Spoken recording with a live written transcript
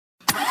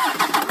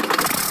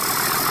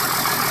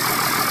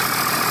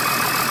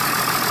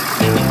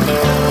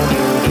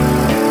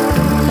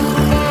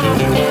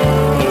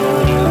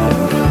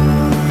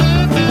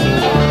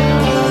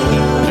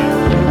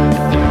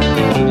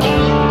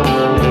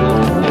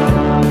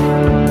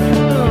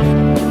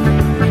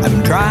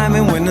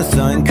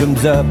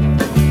comes up,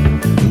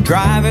 I'm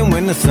driving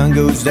when the sun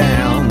goes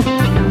down.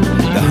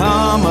 The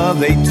hum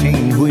of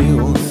 18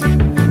 wheels,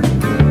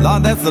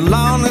 Lord, that's the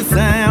lonely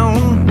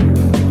sound.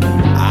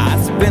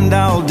 I spend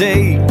all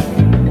day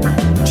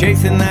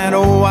chasing that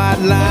old white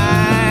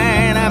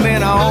line. I've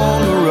been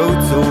on the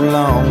road so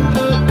long,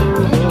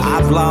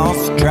 I've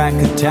lost track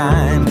of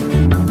time.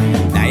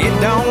 Now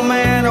it don't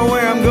matter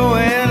where I'm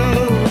going,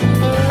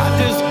 I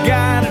just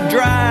gotta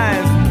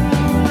drive.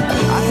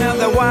 I have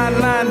the white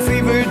line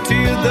fever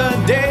till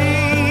the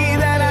day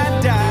that I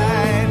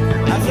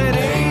die. I said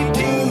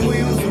 18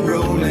 wheels are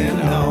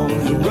rolling on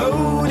the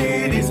road,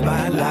 it is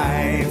my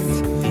life.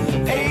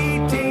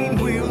 18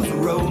 wheels are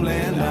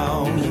rolling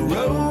on the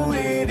road,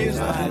 it is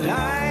my life.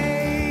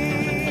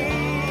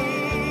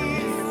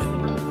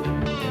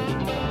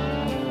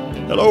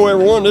 Hello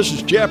everyone, this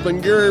is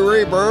Chaplain Gary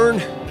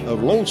Rayburn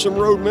of Lonesome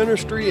Road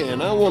Ministry,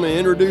 and I want to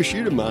introduce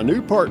you to my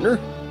new partner.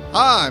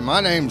 Hi, my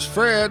name's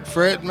Fred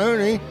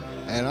Mooney,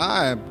 and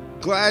I am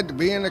glad to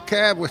be in the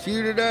cab with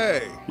you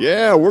today.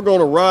 Yeah, we're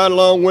going to ride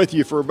along with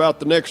you for about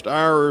the next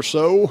hour or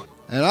so.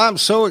 And I'm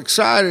so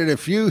excited.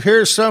 If you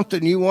hear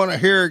something you want to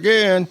hear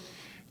again,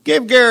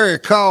 give Gary a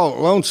call at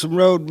Lonesome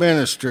Road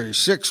Ministry,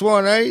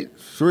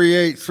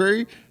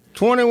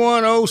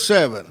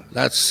 618-383-2107.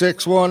 That's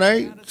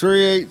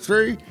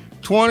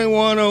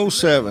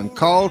 618-383-2107.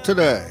 Call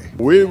today.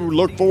 We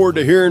look forward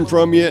to hearing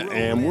from you,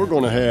 and we're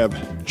going to have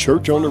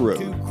Church on the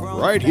Road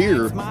right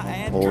here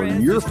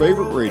on your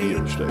favorite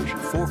radio station.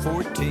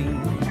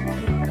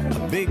 414,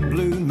 a big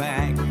blue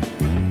Mac.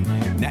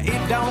 Now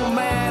it don't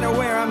matter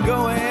where I'm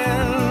going,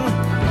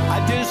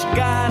 I just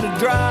gotta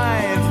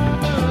drive.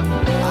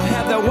 I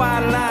have the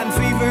white line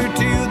fever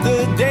till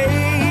the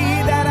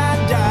day that I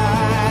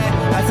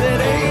die. I said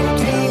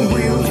 18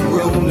 wheels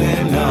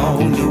rolling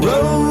on the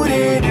road,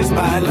 it is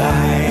my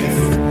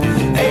life.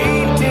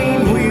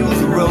 18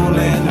 wheels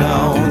rolling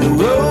on the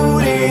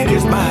road, it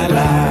is my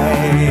life.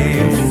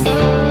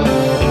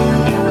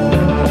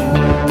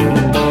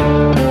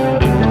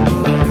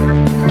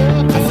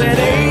 I said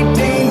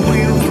 18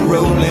 wheels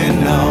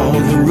rolling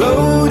on the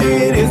road,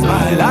 it is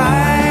my life.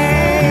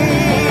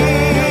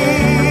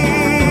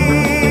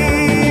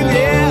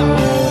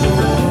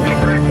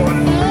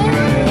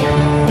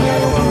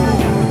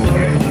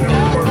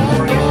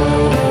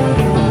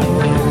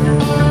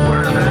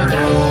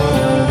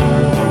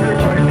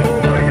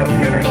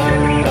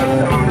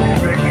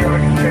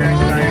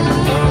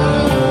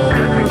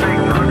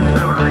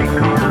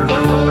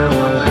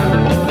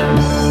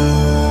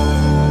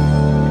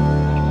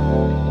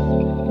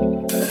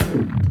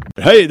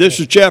 Hey, this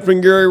is Chaplain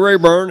Gary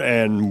Rayburn,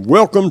 and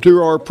welcome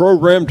to our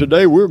program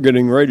today. We're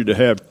getting ready to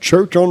have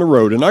Church on the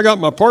Road, and I got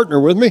my partner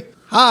with me.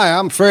 Hi,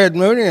 I'm Fred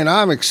Mooney, and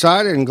I'm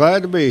excited and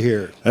glad to be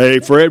here. Hey,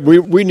 Fred,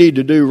 we need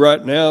to do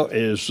right now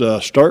is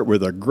start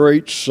with a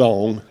great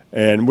song,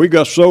 and we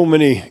got so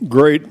many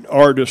great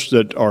artists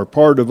that are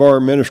part of our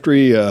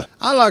ministry. I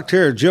like to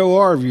hear a Joe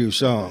Arview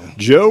song.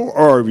 Joe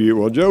Arview.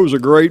 Well, Joe's a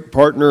great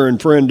partner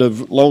and friend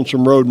of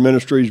Lonesome Road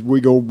Ministries. We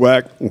go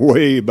back,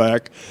 way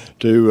back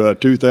to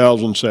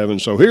 2007.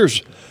 So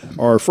here's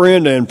our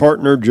friend and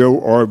partner, Joe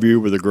Arview,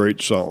 with a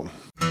great song.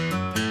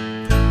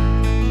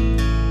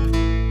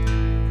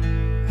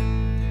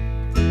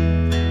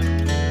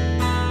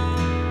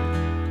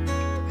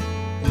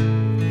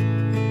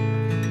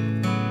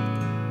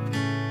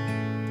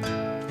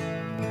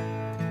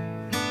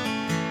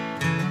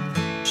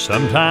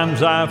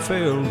 Sometimes I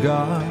fail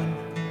God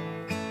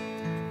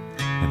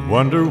and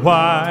wonder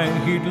why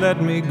He'd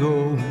let me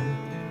go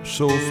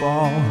so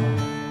far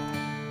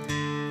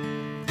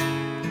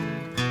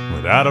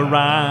without a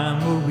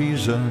rhyme or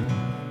reason.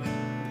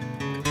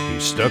 He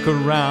stuck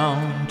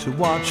around to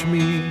watch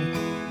me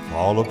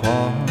fall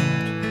apart.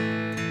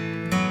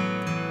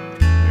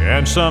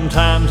 And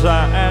sometimes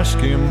I ask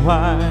Him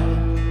why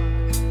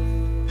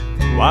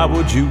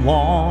would you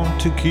want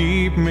to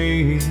keep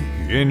me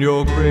in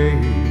your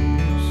grace?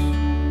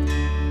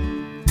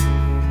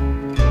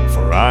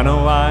 I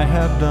know I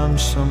have done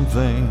some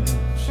things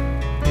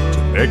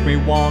to make me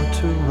want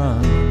to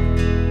run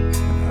and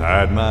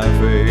hide my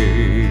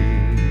face.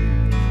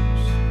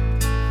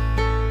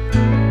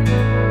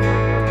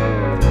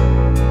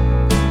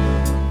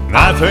 And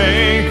I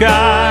think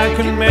I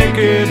can make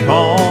it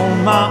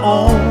on my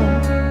own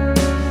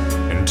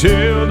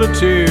until the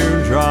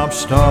teardrops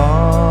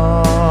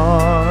start.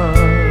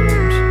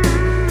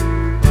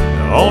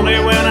 Only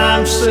when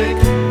I'm sick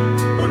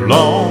or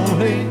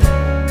lonely,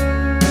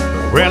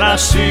 when I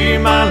see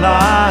my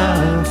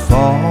life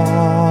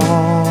falling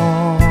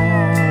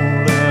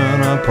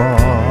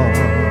apart.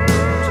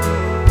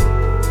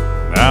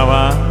 Now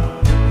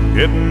I'm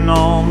getting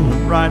on the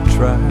right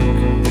track.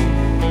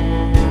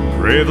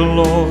 Pray the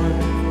Lord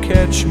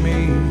catch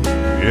me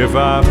if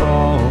I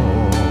fall.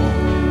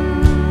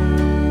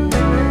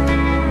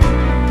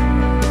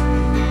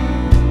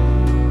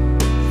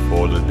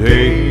 For the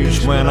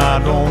days when I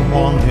don't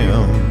want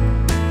Him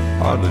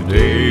are the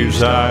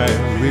days I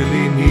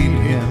really need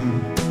Him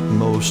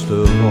most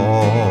of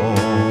all.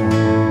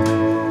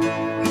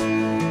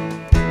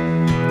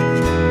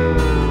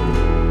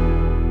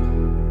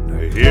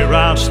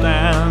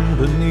 stand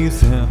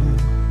beneath him,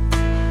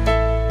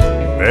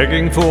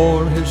 begging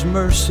for his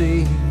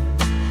mercy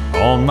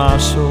on my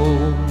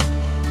soul.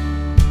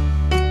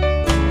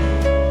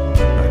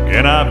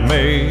 Again I've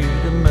made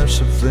a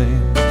mess of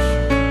things.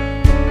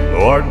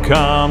 Lord,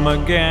 come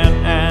again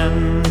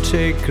and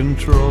take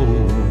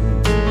control.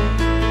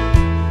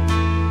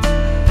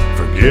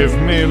 Forgive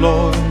me,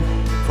 Lord,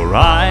 for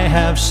I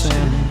have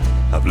sinned.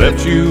 I've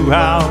left you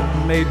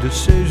out, made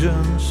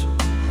decisions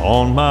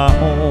on my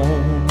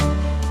own.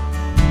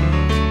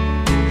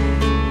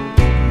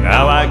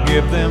 Now I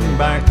give them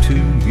back to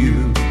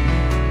you.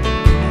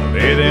 I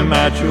lay them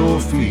at your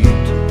feet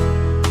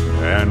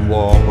and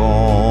walk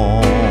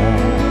on.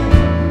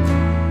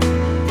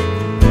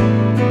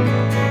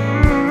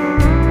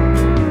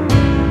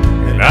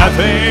 And I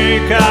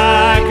think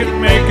I could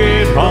make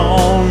it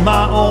on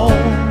my own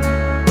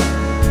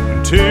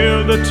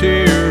until the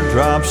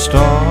teardrops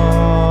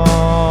start.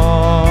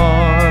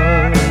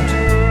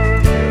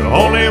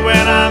 Only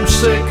when I'm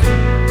sick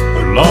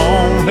or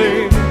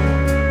lonely,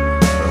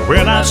 or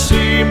when I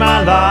see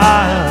my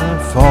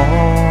life falling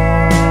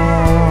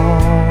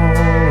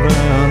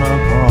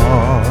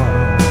apart.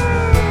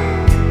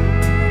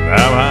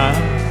 Now I'm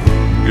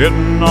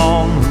getting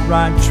on the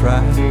right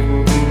track.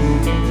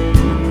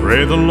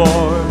 Pray the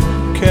Lord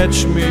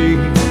catch me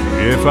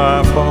if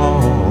I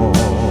fall.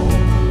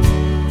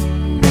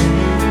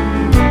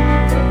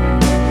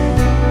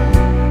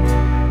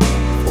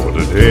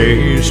 The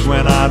days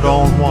when I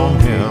don't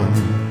want him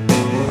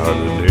are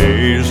the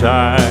days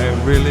I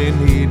really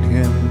need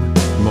him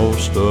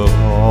most of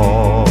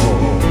all.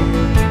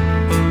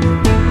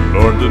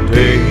 Lord, the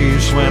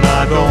days when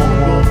I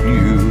don't want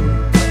you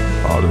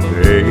are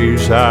the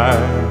days I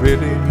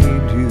really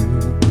need you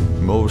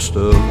most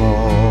of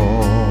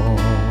all.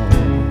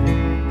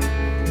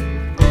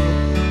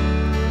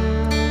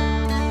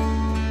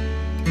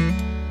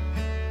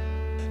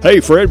 Hey,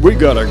 Fred, we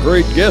got a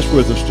great guest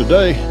with us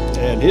today,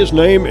 and his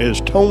name is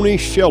Tony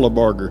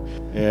Shellabarger.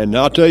 And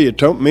I'll tell you,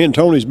 me and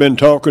Tony's been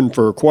talking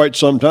for quite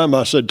some time.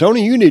 I said,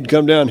 Tony, you need to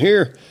come down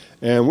here,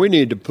 and we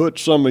need to put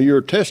some of your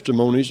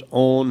testimonies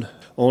on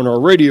our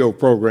radio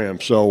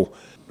program. So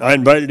I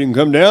invited him to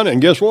come down,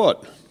 and guess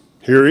what?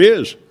 Here he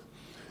is.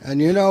 And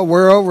you know,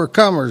 we're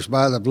overcomers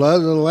by the blood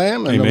of the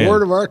Lamb and Amen. the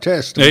word of our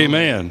testimony.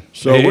 Amen.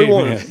 So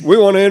Amen. we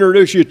want to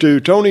introduce you to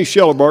Tony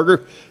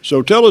Shellabarger.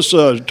 So tell us,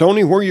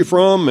 Tony, where you're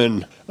from,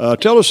 and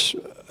tell us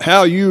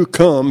how you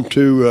come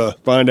to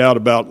find out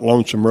about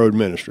Lonesome Road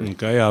Ministry.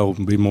 Okay, I will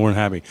be more than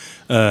happy.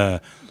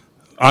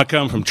 I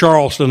come from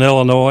Charleston,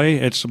 Illinois.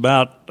 It's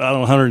about,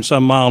 100 and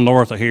some mile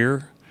north of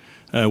here.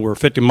 We're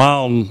 50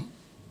 mile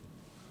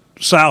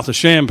south of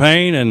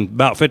Champaign and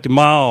about 50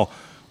 mile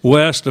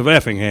west of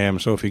Effingham.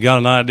 So if you got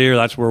an idea,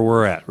 that's where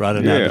we're at, right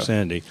in that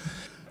vicinity.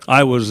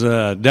 I was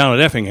down at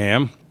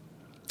Effingham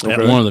at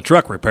one of the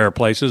truck repair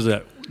places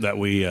that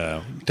we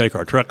take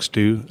our trucks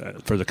to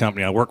for the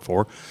company I work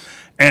for.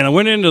 And I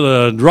went into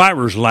the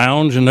driver's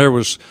lounge, and there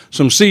was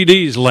some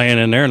CDs laying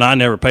in there, and I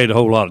never paid a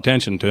whole lot of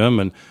attention to them.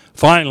 And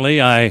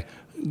finally, I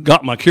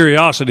got my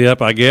curiosity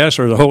up, I guess,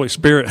 or the Holy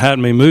Spirit had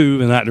me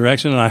move in that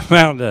direction, and I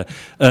found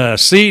a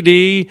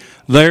CD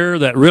there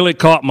that really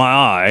caught my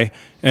eye,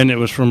 and it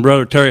was from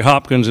Brother Terry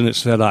Hopkins, and it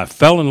said, "I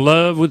fell in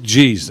love with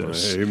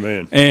Jesus."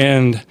 Amen.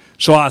 And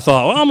so I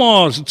thought, well, I'm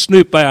going to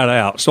snoop that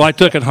out. So I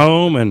took it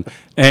home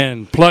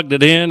and plugged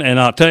it in, and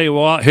I'll tell you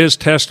what, his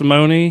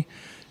testimony,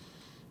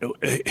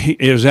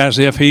 it was as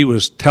if he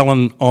was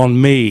telling on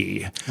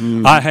me.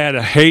 Mm-hmm. I had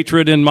a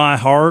hatred in my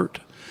heart.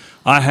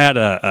 I had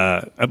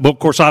well, of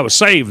course, I was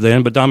saved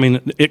then, but I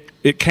mean,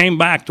 it came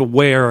back to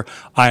where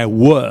I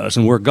was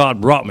and where God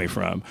brought me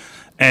from.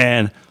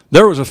 And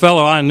there was a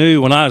fellow I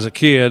knew when I was a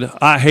kid.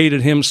 I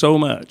hated him so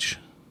much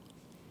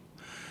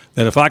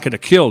that if I could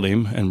have killed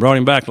him and brought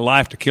him back to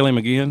life to kill him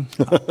again,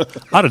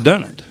 I'd have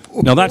done it.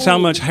 Now, that's how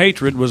much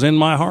hatred was in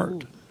my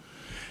heart.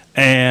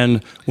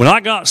 And when I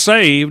got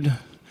saved,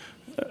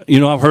 you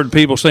know, I've heard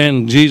people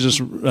saying Jesus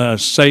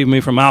saved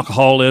me from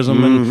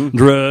alcoholism and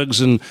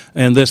drugs and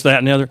this, that,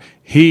 and the other.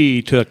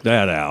 He took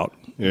that out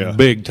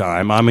big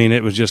time. I mean,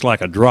 it was just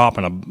like a drop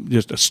and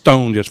just a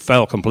stone just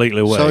fell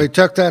completely away. So he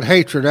took that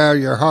hatred out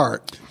of your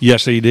heart.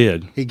 Yes, he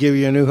did. He give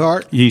you a new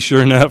heart? He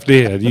sure enough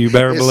did. You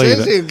better believe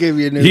it. He'll give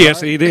you a new Yes,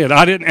 heart. he did.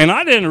 I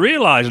didn't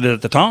realize it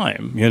at the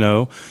time, you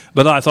know.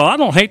 But I thought, I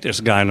don't hate this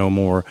guy no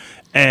more.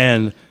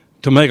 And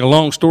to make a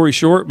long story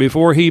short,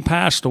 before he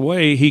passed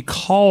away, he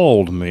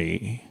called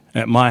me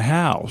at my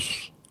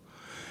house.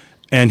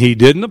 And he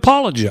didn't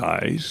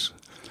apologize,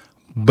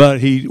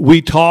 but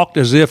we talked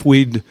as if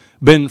we'd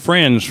been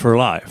friends for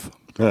life.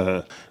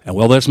 And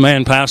well, this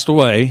man passed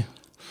away,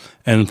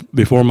 and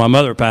before my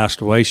mother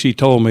passed away, she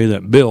told me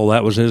that Bill,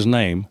 that was his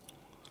name,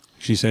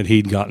 she said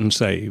he'd gotten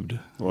saved.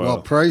 Wow.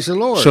 Well, praise the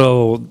Lord.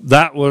 So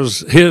that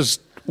was his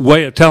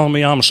way of telling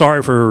me I'm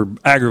sorry for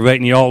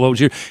aggravating you all those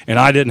years, and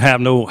I didn't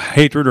have no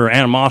hatred or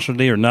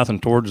animosity or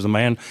nothing towards the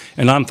man,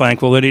 and I'm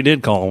thankful that he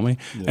did call me.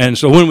 Yeah. And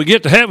so when we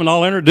get to heaven,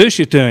 I'll introduce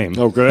you to him.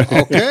 Okay.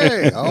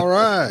 Okay, all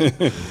right.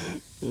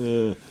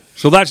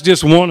 So that's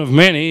just one of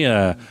many.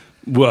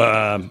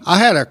 I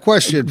had a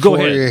question Go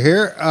for ahead. you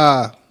here.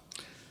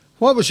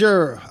 What was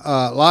your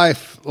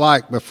life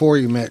like before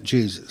you met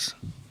Jesus?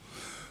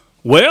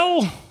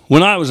 Well,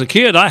 when I was a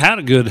kid, I had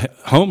a good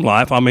home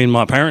life. I mean,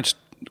 my parents,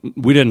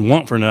 we didn't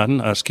want for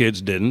nothing. Us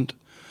kids didn't.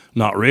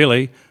 Not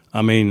really.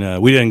 I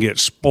mean, we didn't get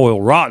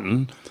spoiled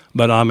rotten.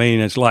 But, I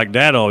mean, it's like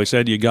Dad always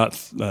said, you got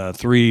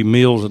 3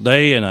 meals a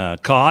day and a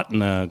cot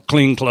and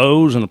clean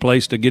clothes and a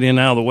place to get in and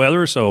out of the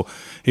weather. So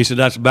he said,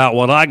 that's about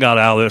what I got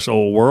out of this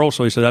old world.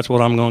 So he said, that's what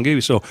I'm going to give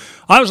you. So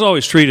I was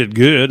always treated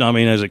good. I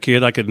mean, as a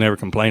kid, I could never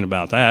complain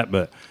about that.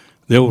 But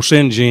the old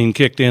sin gene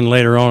kicked in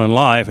later on in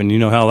life, and you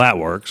know how that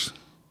works.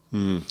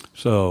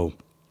 So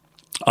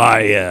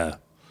I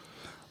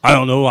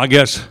don't know. I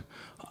guess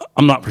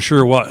I'm not for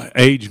sure what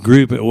age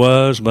group it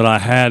was, but I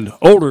had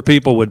older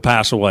people would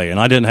pass away, and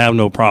I didn't have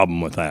no problem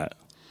with that.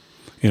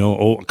 You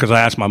know, because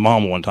I asked my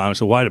mom one time, I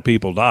said, why do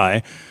people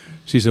die?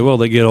 She said, well,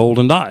 they get old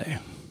and die.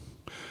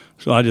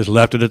 So I just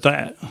left it at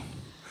that.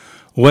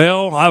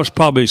 Well, I was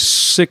probably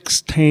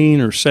 16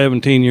 or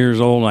 17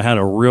 years old, and I had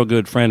a real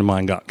good friend of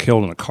mine got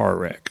killed in a car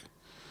wreck.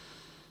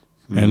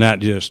 And that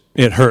just,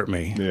 it hurt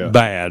me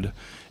bad.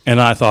 And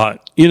I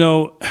thought, you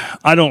know,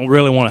 I don't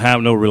really want to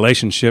have no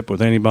relationship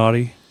with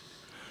anybody.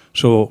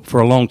 So for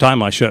a long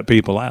time, I shut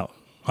people out.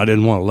 I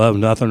didn't want to love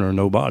nothing or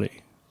nobody.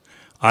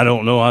 I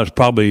don't know. I was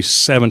probably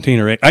 17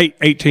 or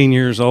 18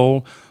 years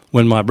old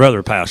when my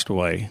brother passed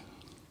away.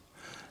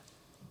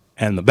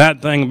 And the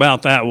bad thing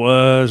about that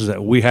was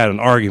that we had an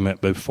argument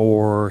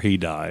before he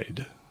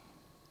died.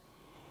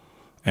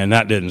 And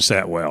that didn't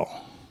set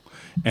well.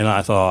 And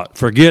I thought,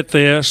 forget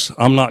this.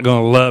 I'm not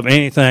going to love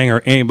anything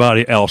or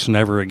anybody else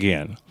never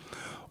again.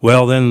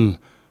 Well, then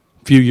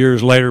a few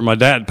years later, my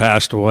dad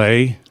passed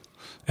away,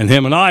 and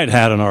him and I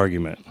had an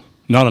argument.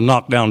 Not a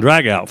knockdown,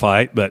 drag-out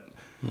fight, but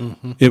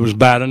it was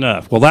bad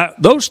enough. Well,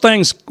 those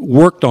things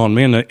worked on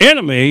me, and the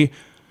enemy,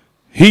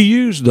 he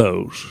used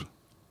those.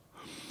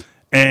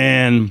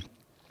 And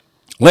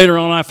later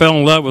on, I fell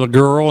in love with a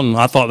girl, and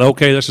I thought,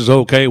 okay, this is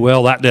okay.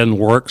 Well, that didn't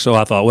work, so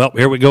I thought, well,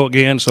 here we go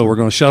again. So we're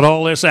going to shut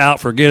all this out.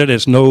 Forget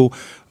it.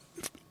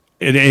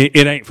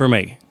 It ain't for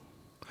me.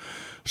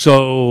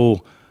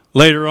 So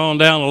later on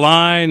down the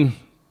line,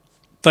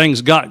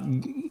 things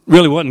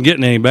really wasn't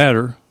getting any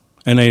better,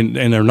 and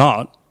they're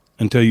not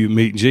until you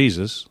meet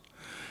Jesus.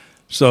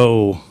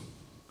 So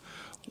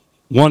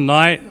one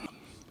night,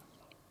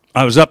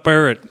 I was up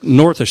there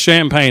north of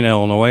Champaign,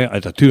 Illinois,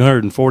 at the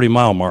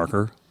 240-mile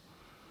marker,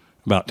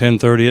 about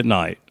 10:30 at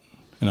night,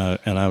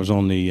 and I was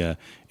on the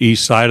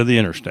east side of the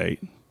interstate,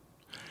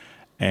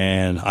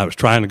 and I was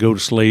trying to go to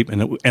sleep,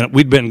 and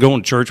we'd been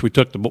going to church. We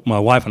took my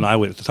wife and I,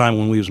 at the time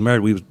when we was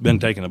married, we'd been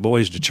taking the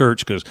boys to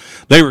church because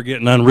they were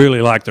getting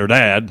unruly like their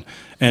dad,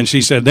 and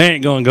she said, they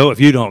ain't going to go if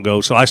you don't go.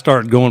 So I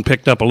started going,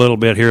 picked up a little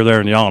bit here, there,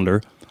 and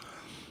yonder,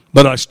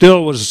 but I was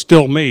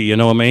still me, you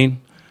know what I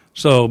mean?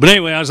 So, but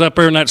anyway, I was up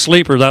there in that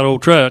sleeper, that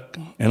old truck,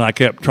 and I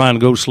kept trying to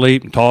go to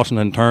sleep and tossing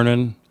and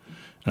turning,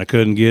 and I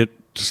couldn't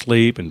get to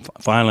sleep, and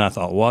finally I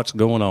thought, what's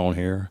going on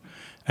here?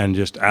 And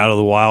just out of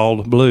the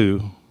wild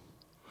blue,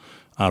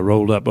 I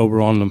rolled up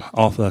over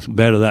off the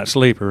bed of that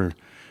sleeper,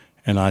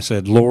 and I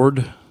said,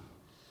 Lord,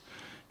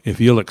 if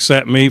you'll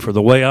accept me for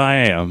the way I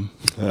am,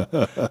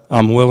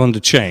 I'm willing to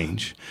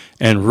change.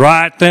 And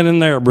right then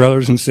and there,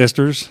 brothers and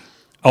sisters,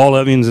 all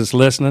of you that's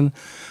listening,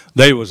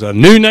 there was a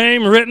new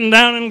name written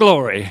down in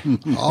glory,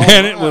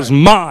 and it was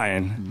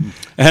mine.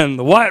 And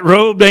the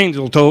white-robed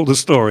angel told the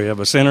story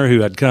of a sinner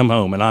who had come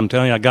home. And I'm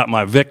telling you, I got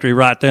my victory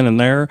right then and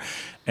there,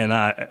 and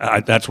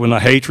that's when the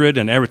hatred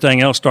and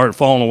everything else started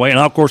falling away. And,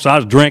 of course, I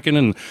was drinking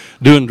and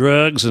doing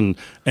drugs and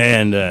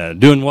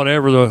doing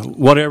whatever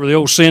the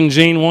old sin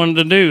gene wanted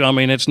to do. I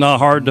mean, it's not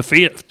hard to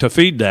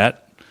feed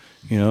that,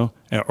 you know,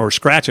 or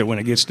scratch it when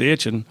it gets to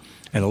itching.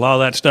 And a lot of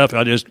that stuff,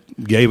 I just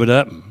gave it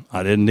up.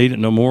 I didn't need it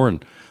no more,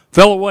 and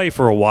fell away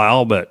for a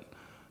while, but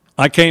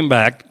I came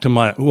back to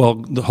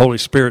the Holy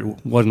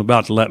Spirit wasn't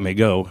about to let me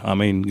go. I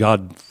mean,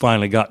 God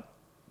finally got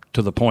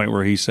to the point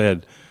where he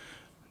said,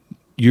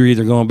 you're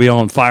either going to be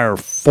on fire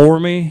for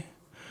me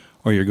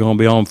or you're going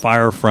to be on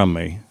fire from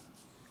me.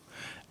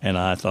 And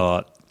I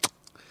thought,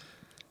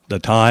 the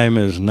time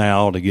is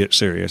now to get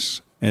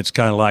serious. And it's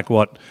kind of like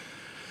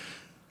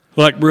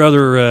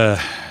Brother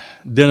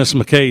Dennis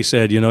McKay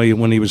said, you know,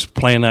 when he was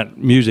playing that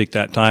music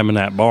that time in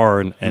that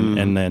bar, and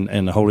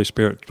the Holy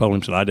Spirit told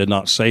him, said, I did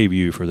not save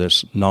you for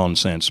this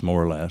nonsense,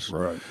 more or less.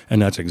 Right.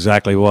 And that's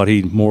exactly what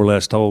he more or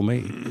less told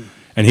me.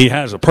 And he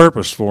has a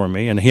purpose for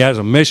me, and he has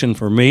a mission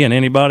for me and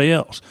anybody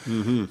else.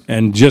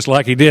 And just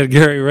like he did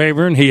Gary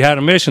Rayburn, he had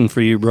a mission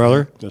for you,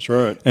 brother. That's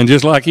right. And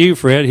just like you,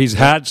 Fred, he's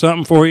had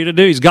something for you to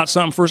do. He's got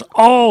something for us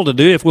all to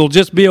do if we'll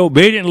just be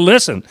obedient and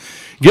listen.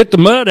 Get the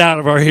mud out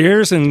of our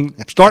ears and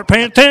start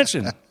paying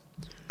attention.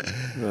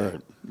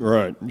 Right.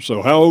 Right.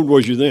 So how old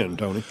was you then,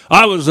 Tony?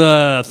 I was,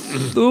 I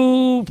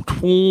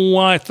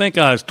think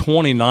I was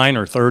 29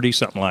 or 30,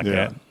 something like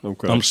that.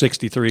 Okay. I'm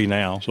 63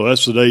 now. So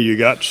that's the day you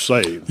got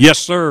saved. Yes,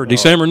 sir.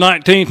 December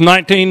 19th,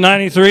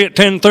 1993 at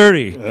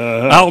 10:30.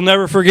 I'll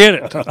never forget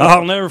it.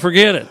 I'll never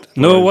forget it.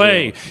 No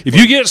way. If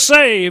you get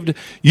saved,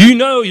 you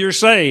know you're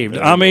saved.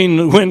 I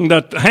mean, when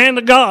the hand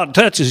of God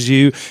touches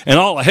you and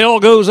all the hell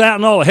goes out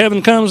and all the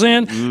heaven comes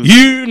in,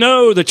 you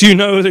know that you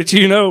know that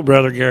you know,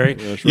 Brother Gary.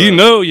 That's You right.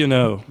 know you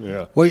know.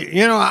 Yeah. Well,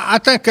 I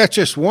think that's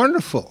just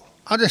wonderful.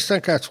 I just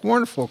think that's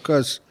wonderful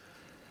because,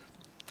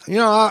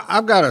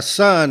 I've got a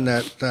son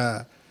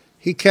that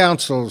he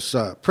counsels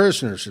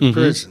prisoners in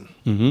prison.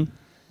 Mm-hmm.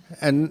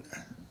 And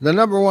the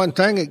number one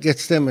thing that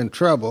gets them in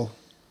trouble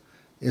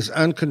is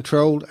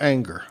uncontrolled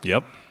anger.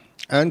 Yep.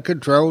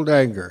 Uncontrolled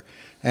anger.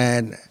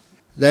 And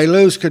they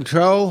lose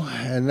control,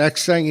 and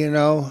next thing you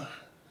know,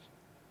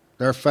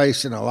 they're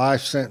facing a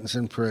life sentence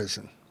in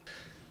prison.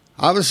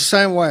 I was the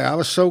same way. I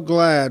was so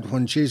glad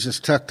when Jesus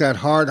took that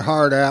hard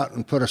heart out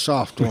and put a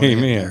soft one in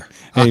Amen. there.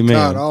 Amen. I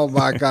thought, oh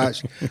my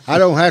gosh, I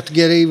don't have to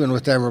get even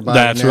with everybody.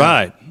 That's now.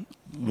 right.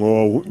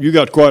 Well, you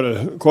got quite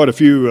a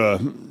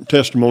few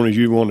testimonies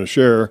you want to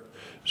share.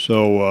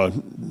 So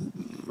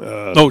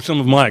Some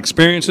of my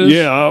experiences?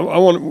 I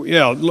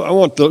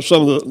want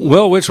some of the.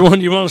 Well, which one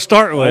do you want to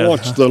start with? I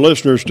want the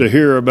listeners to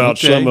hear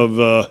about Okay. some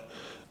of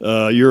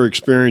your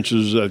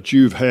experiences that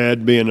you've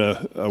had being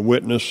a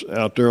witness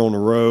out there on the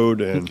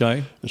road, and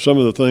Okay. some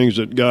of the things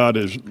that God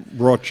has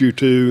brought you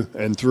to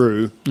and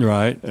through.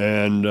 Right.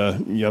 And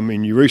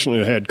you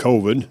recently had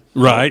COVID.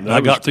 Right.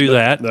 I got through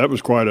that. That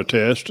was quite a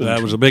test.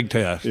 That was a big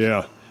test.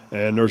 Yeah,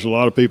 and there's a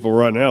lot of people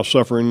right now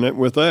suffering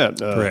with that.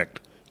 Correct.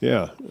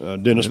 Yeah,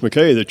 Dennis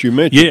McKay that you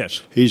mentioned.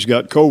 Yes. He's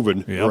got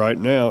COVID Yep. right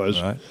now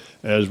Right.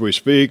 as we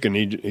speak, and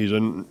he's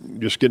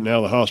just getting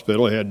out of the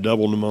hospital. He had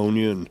double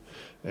pneumonia,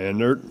 and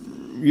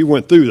you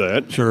went through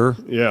that. Sure.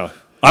 Yeah.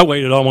 I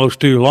waited almost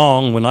too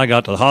long. When I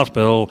got to the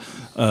hospital,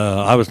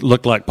 I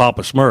looked like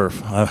Papa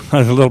Smurf. I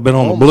was a little bit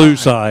on the blue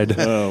side.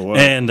 Oh, wow.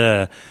 And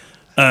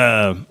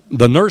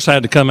the nurse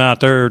had to come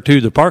out there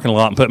to the parking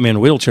lot and put me in a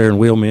wheelchair and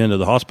wheel me into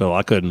the hospital.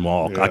 I couldn't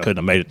walk. Yeah. I couldn't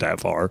have made it that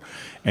far.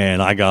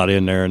 And I got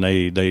in there, and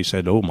they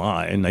said, oh,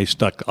 my. And they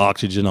stuck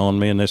oxygen on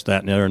me and this,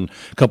 that, and the other. And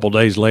a couple of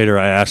days later,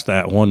 I asked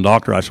that one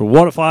doctor, I said,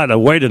 what if I had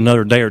waited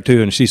another day or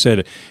two? And she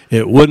said,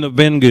 it wouldn't have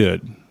been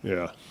good.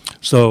 Yeah.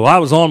 So I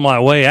was on my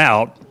way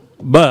out,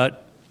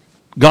 but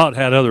God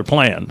had other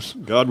plans.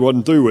 God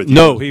wasn't through with you.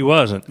 No, he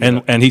wasn't.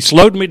 And he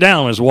slowed me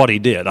down is what he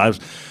did.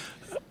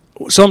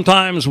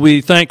 Sometimes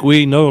we think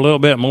we know a little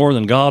bit more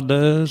than God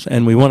does,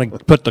 and we want to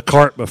put the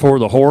cart before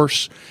the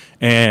horse.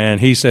 And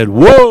he said,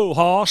 whoa,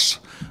 hoss,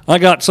 I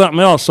got something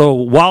else. So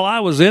while I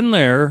was in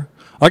there,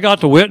 I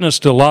got to witness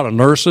to a lot of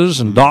nurses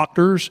and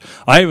doctors.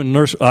 I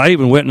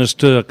even witnessed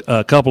to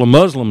a couple of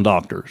Muslim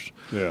doctors.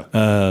 Yeah.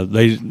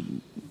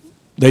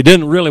 They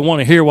didn't really want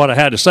to hear what I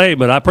had to say,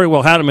 but I pretty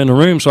well had them in the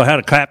room, so I had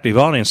a captive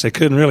audience. They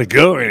couldn't really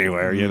go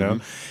anywhere, you know.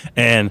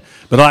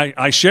 But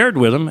I shared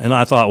with them, and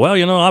I thought, well,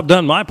 I've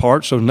done my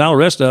part, so now the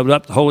rest of it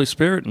up to the Holy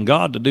Spirit and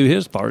God to do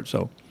His part.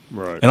 So,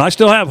 Right. and I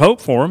still have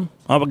hope for them.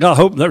 I've got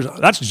hope.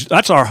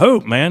 That's our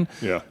hope, man.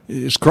 Yeah.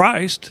 It's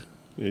Christ.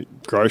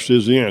 Christ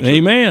is the answer.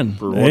 Amen.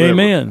 For whatever.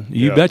 Amen.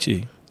 You Yeah.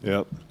 betcha.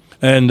 Yep.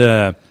 And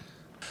I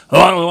don't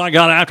know.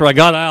 After I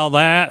got out of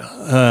that,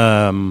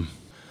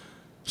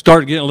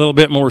 started getting a little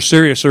bit more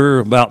seriouser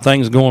about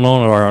things going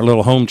on at our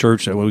little home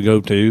church that we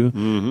go to.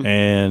 Mm-hmm.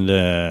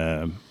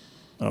 And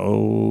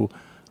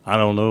I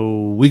don't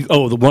know.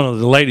 One of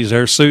the ladies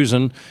there,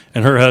 Susan,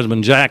 and her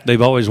husband Jack,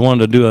 they've always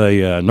wanted to do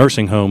a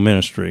nursing home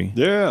ministry.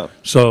 Yeah.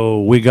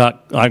 So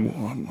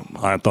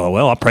I thought,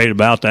 well, I prayed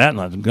about that,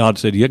 and God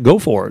said, yeah, go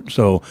for it.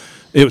 So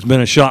it's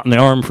been a shot in the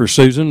arm for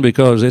Susan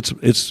because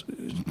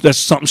that's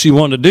something she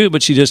wanted to do,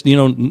 but she just,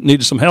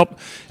 needed some help.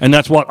 And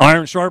that's what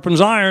iron sharpens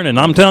iron. And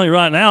I'm telling you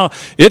right now,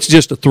 it's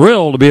just a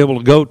thrill to be able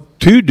to go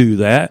to do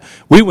that.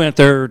 We went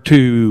there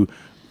to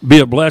be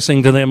a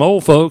blessing to them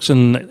old folks,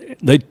 and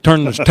they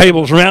turned the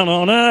tables around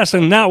on us,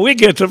 and now we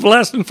get the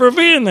blessing for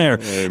being there.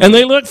 Amen. And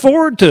they look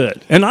forward to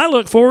it. And I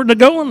look forward to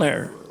going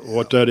there.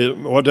 What that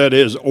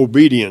is,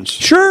 obedience.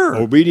 Sure.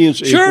 Obedience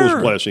Sure.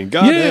 equals blessing.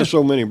 God Yeah. has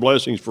so many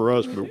blessings for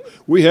us, but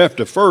we have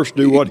to first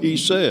do what He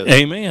says.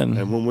 Amen.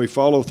 And when we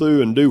follow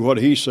through and do what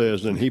He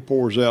says, then He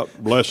pours out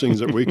blessings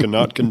that we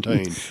cannot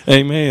contain.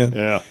 Amen.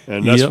 Yeah,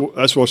 and Yep.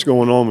 that's what's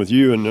going on with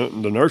you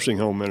in the nursing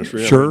home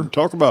ministry. Sure.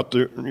 Talk about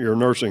your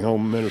nursing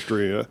home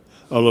ministry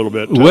a little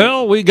bit.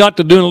 Well, we got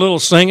to doing a little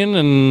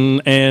singing,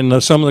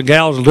 and some of the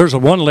gals. There's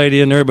one lady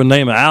in there by the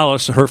name of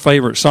Alice. Her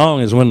favorite song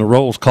is "When the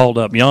Roll's Called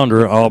Up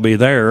Yonder, I'll Be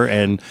There,"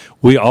 and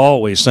we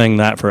always sing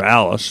that for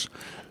Alice.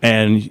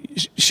 And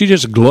she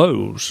just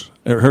glows.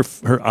 Her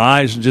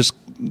eyes just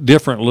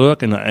different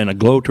look and a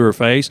glow to her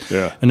face.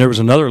 Yeah. And there was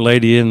another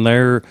lady in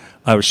there.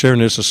 I was sharing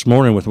this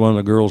morning with one of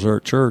the girls there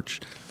at church.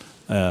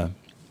 That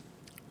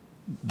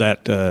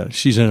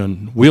she's in a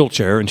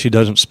wheelchair and she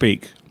doesn't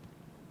speak.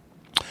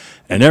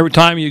 And every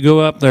time you go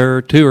up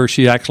there to her,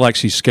 she acts like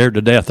she's scared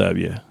to death of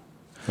you.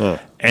 Huh.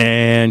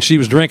 And she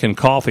was drinking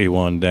coffee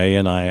one day,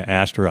 and I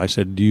asked her, I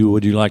said,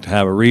 would you like to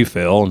have a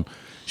refill? And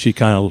she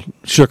kind of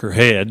shook her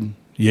head,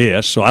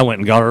 yes. So I went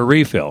and got her a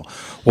refill.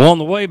 Well, on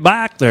the way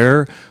back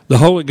there, the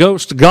Holy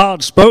Ghost of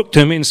God spoke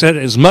to me and said,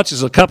 as much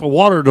as a cup of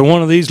water to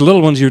one of these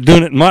little ones, you're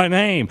doing it in my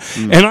name.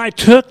 And I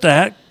took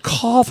that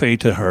coffee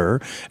to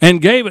her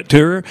and gave it to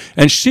her,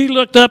 and she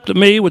looked up to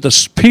me with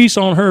a piece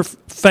on her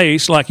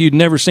face like you'd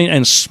never seen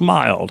and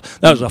smiled.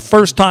 That was the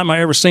first time I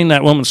ever seen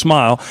that woman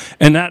smile,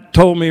 and that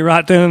told me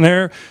right then and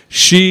there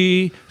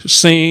she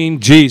seen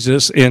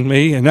Jesus in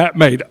me, and that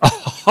made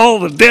all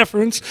the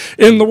difference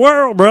in the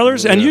world,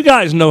 brothers. And you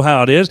guys know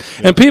how it is.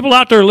 And people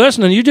out there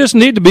listening, you just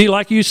need to be,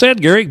 like you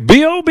said, Gary,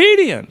 be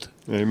obedient.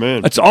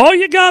 Amen. That's all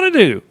you got to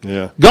do.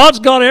 Yeah. God's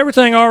got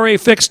everything already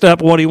fixed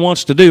up. What He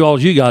wants to do, all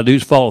you got to do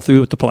is follow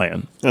through with the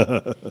plan.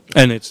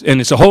 and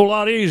it's a whole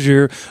lot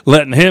easier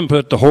letting Him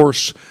put the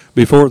horse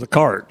before the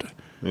cart.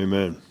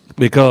 Amen.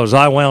 Because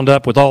I wound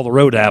up with all the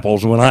road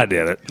apples when I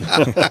did it.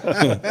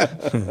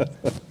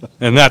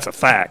 And that's a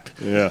fact.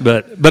 Yeah.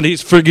 But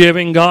He's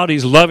forgiving God,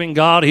 He's loving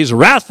God, He's a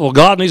wrathful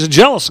God, and He's a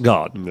jealous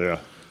God. Yeah.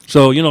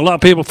 So, a lot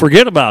of people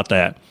forget about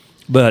that.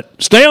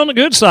 But stay on the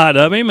good side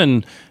of Him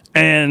and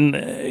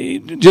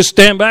just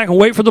stand back and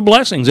wait for the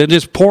blessings. They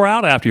just pour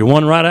out after you,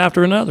 one right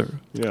after another.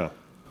 Yeah.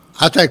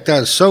 I think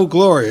that's so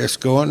glorious,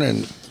 going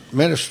and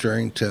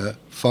ministering to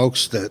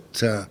folks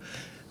that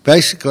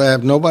basically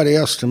have nobody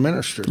else to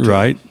minister to.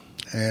 Right.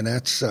 And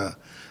that's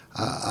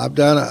I've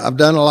done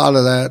a lot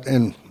of that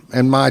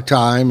in my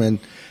time, and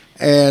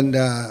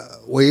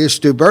we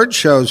used to do bird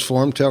shows for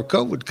them till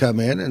COVID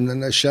come in, and then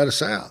they shut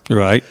us out.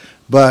 Right.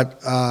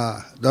 But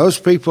those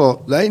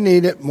people, they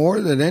need it more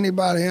than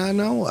anybody I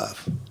know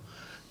of,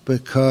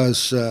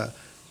 because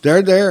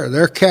they're there,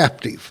 they're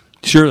captive.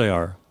 Sure they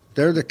are.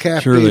 They're the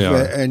captive, Sure they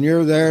are. And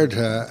you're there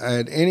to,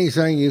 and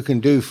anything you can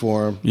do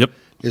for them. Yep.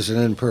 Is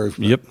an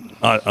improvement. Yep.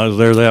 I was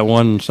there that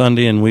one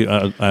Sunday, and we,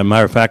 as a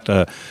matter of fact,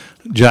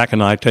 Jack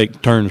and I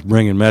take turns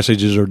bringing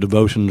messages or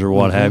devotions or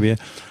what have you,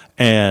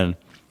 and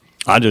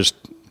I just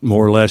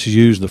more or less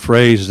used the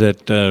phrase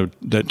that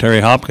Terry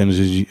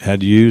Hopkins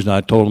had used. And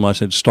I told him, I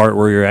said, start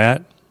where you're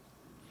at,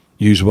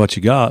 use what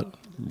you got,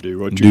 do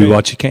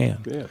what you can.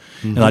 Yeah.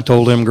 Mm-hmm. And I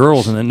told them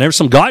girls, and then there's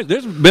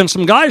been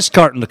some guys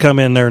starting to come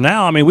in there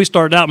now. I mean, we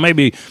started out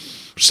maybe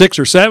 6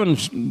 or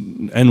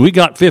 7, and we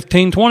got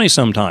 15, 20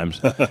 sometimes.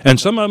 And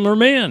some of them are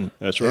men.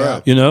 That's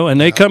right.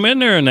 And they come in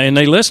there and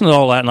they listen to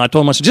all that. And I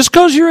told them, I said, just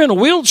because you're in a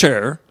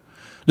wheelchair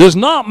does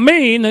not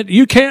mean that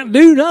you can't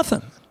do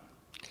nothing.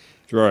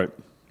 That's right.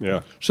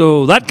 Yeah.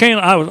 So that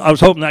I was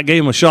hoping that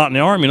gave them a shot in the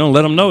arm,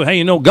 let them know,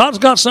 hey, God's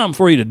got something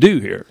for you to do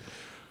here.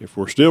 If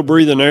we're still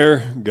breathing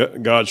air,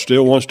 God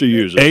still wants to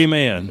use us.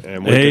 Amen.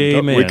 And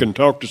we can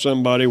talk to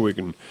somebody. We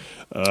can.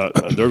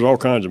 There's all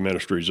kinds of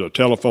ministries: a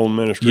telephone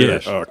ministry,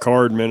 yes. a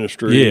card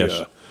ministry,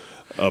 yes.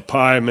 a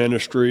pie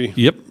ministry.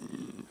 Yep.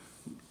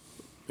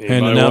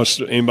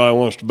 Anybody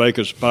wants to bake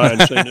us a pie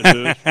and send it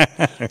to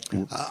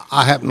us?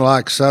 I happen to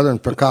like Southern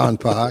pecan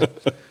pie.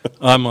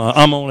 I'm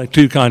only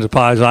 2 kinds of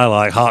pies I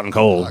like: hot and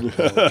cold.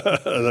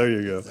 There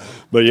you go.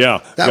 But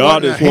yeah,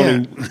 God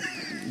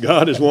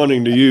is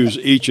wanting to use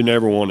each and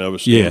every one of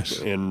us. Yes.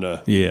 In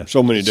yes.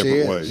 so many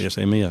different ways. Yes,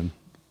 amen.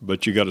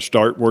 But you got to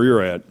start where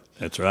you're at.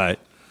 That's right.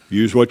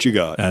 Use what you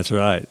got. That's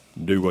right.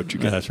 Do what you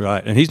can. That's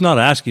right. And He's not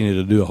asking you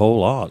to do a whole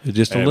lot. It's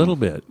just a little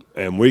bit.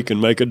 And we can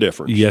make a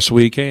difference. Yes,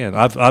 we can.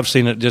 I've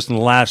seen it just in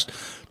the last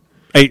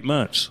 8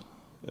 months.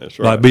 That's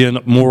right. By being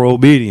more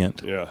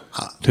obedient. Yeah.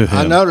 To Him.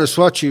 I noticed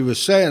what you were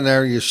saying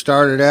there. You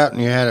started out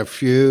and you had a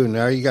few, and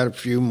now you got a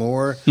few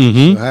more. Mm-hmm.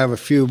 You have a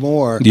few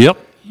more. Yep.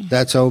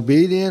 That's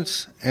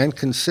obedience and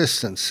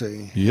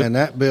consistency, Yep. and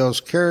that builds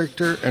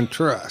character and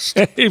trust.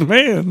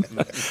 Amen.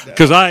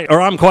 Because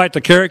I'm quite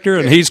the character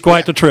and He's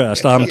quite the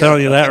trust. I'm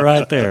telling you that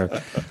right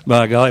there,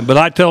 by golly. But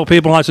I tell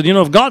people, I said,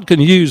 if God can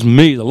use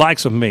me, the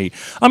likes of me.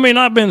 I mean,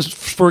 I've been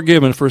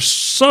forgiven for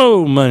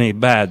so many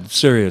bad,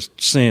 serious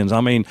sins.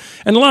 I mean,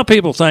 and a lot of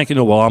people think,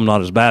 well, I'm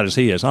not as bad as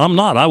he is. I'm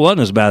not. I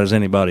wasn't as bad as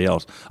anybody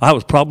else. I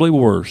was probably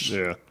worse.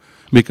 Yeah.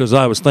 Because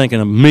I was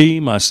thinking of me,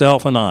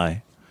 myself, and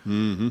I.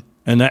 Mm-hmm.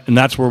 And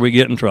that's where we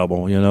get in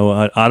trouble.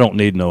 I don't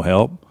need no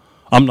help.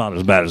 I'm not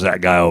as bad as that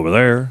guy over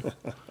there.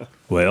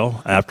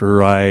 Well,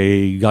 after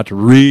I got to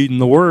reading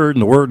the Word,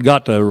 and the Word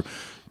got to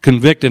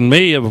convicting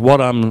me of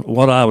what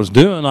I was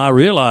doing, I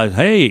realized,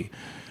 hey,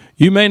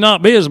 you may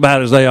not be as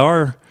bad as they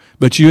are,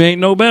 but you ain't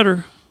no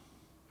better.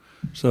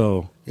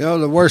 So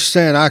The worst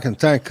sin I can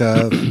think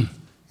of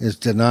is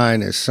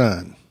denying His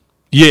Son.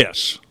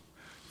 Yes.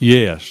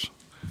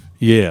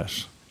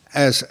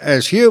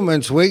 As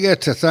humans, we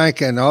get to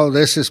thinking,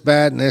 this is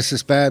bad and this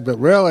is bad, but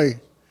really,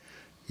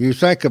 you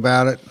think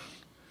about it,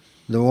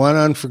 the one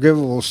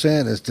unforgivable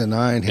sin is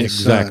denying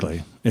His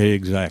Son.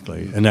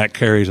 Exactly. And that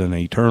carries an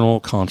eternal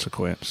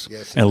consequence.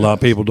 Yes, and a lot of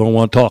people don't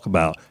want to talk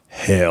about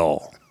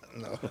hell.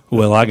 No.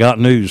 Well, I got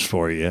news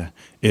for you.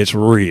 It's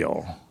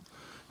real.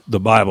 The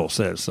Bible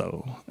says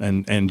so.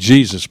 And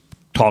Jesus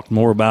talked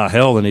more about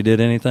hell than He did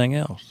anything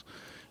else.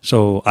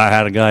 So I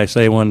had a guy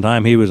say one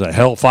time he was a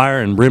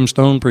hellfire and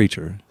brimstone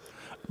preacher.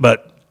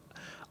 But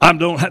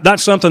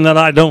That's something that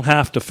I don't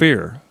have to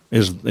fear.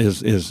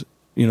 Is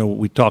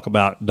we talk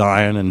about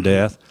dying and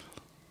death.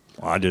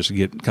 I just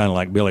get kind of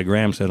like Billy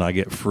Graham said. I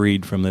get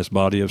freed from this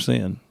body of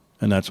sin,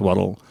 and that's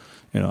what'll.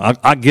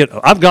 I've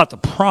got the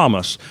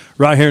promise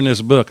right here in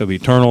this book of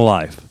eternal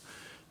life.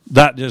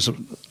 That just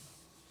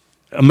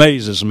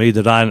amazes me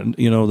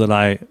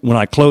that when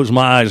I close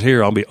my eyes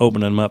here, I'll be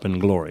opening them up in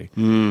glory.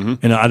 Mm-hmm.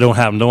 And I don't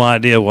have no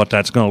idea what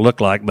that's going to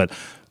look like. But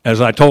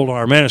as I told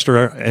our minister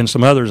and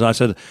some others, I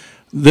said,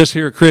 this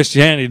here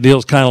Christianity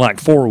deal's kind of like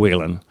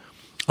four-wheeling.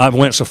 I've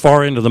went so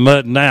far into the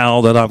mud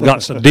now that I've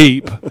got so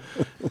deep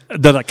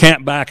that I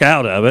can't back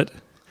out of it.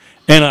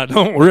 And I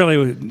don't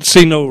really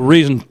see no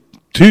reason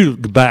to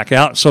back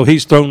out. So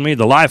he's thrown me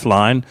the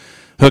lifeline,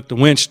 hooked the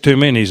winch to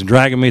me, and he's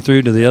dragging me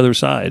through to the other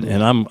side.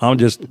 And I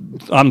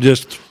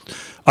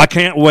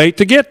can't wait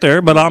to get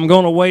there, but I'm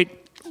going to wait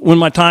when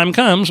my time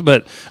comes.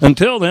 But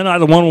until then, I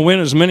want to win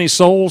as many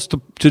souls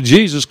to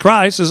Jesus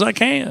Christ as I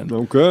can.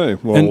 Okay.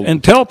 Well,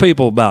 and tell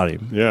people about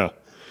him. Yeah.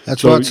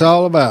 That's what it's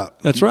all about.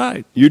 That's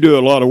right. You do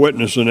a lot of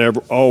witnessing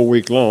all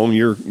week long.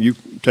 You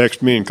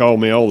text me and call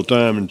me all the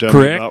time and tell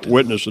me about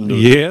witnessing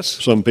to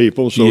some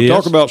people. So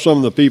talk about some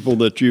of the people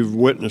that you've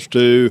witnessed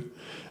to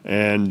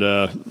and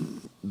the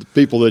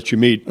people that you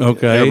meet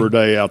every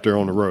day out there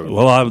on the road.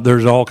 Well,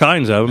 there's all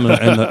kinds of them,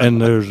 and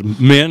there's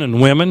men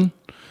and women,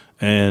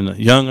 and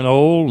young and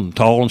old, and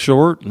tall and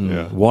short,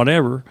 and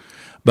whatever.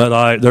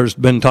 But there's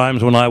been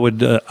times when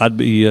I'd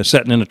be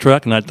sitting in a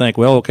truck, and I'd think,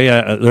 well, okay,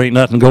 there ain't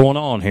nothing going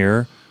on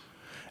here.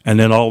 And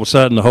then all of a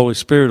sudden, the Holy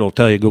Spirit will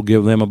tell you, go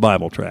give them a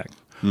Bible tract,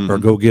 or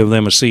go give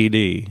them a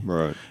CD.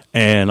 Right.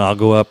 And I'll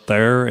go up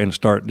there and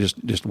start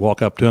just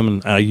walk up to them,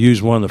 and I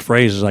use one of the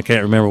phrases. I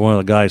can't remember one of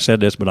the guys said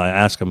this, but I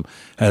asked them,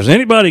 has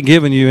anybody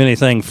given you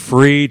anything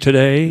free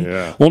today?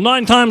 Yeah. Well,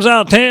 9 times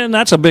out of 10,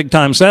 that's a big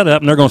time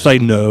setup, and they're going to say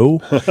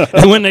no.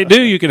 And when they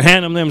do, you can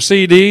hand them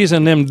CDs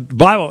and them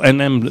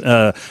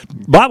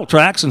Bible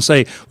tracts and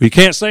say, well, you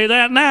can't say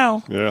that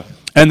now. Yeah.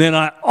 And then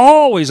I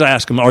always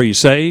ask them, are you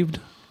saved?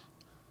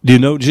 Do you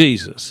know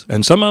Jesus?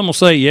 And some of them will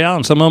say yeah,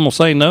 and some of them will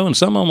say no, and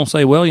some of them will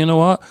say, well, you know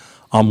what?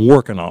 I'm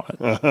working on it.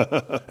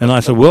 And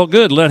I said, well,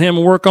 good, let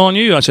him work on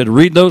you. I said,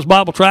 read those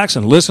Bible tracts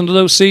and listen to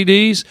those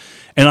CDs.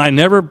 And I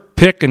never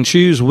pick and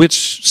choose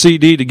which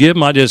CD to give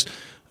them.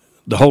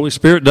 The Holy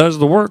Spirit does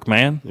the work,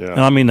 man. Yeah. And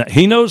I mean,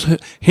 he knows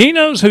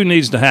who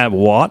needs to have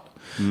what.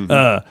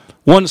 Mm-hmm.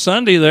 One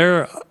Sunday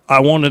there,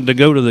 I wanted to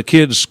go to the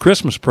kids'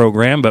 Christmas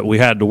program, but we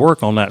had to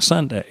work on that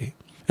Sunday.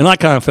 And I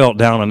kind of felt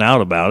down and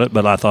out about it,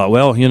 but I thought,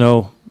 well,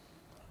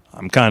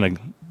 I'm kind of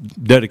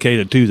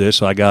dedicated to this,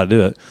 so I got to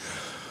do it.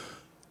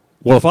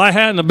 Well, if I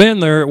hadn't have been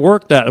there at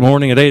work that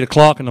morning at 8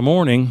 o'clock in the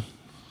morning,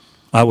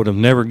 I would have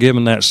never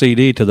given that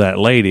CD to that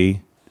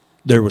lady.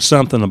 There was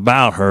something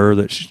about her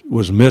that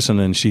was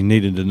missing, and she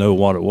needed to know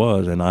what it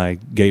was, and I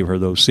gave her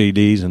those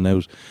CDs and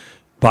those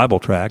Bible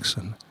tracts.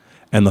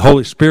 And the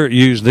Holy Spirit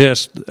used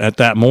this at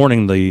that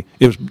morning.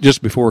 It was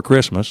just before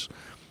Christmas.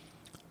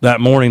 That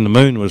morning, the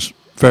moon was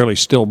fairly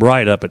still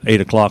bright up at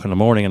 8 o'clock in the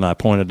morning, and I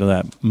pointed to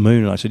that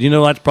moon, and I said,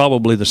 that's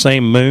probably the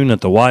same moon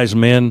that the wise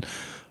men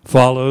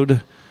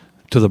followed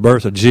to the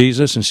birth of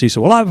Jesus. And she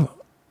said, well,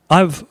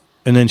 I've,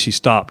 and then she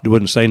stopped,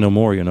 wouldn't say no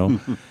more, And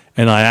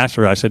I asked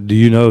her, I said, do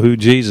you know who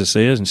Jesus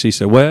is? And she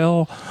said,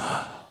 well,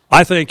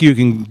 I think you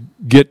can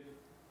get,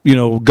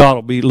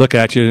 God will look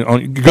at you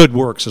on good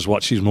works is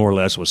what she's more or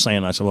less was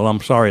saying. I said, well, I'm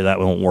sorry, that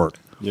won't work.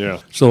 Yeah.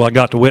 So I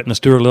got to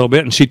witness to her a little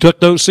bit, and she took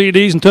those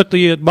CDs and took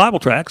the Bible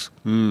tracts.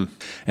 And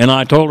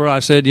I told her, I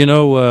said,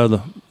 the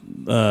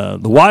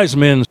wise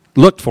men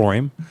looked for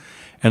him,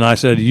 and I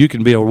said, you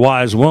can be a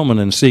wise woman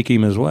and seek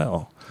him as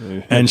well.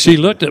 And she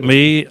looked at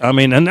me,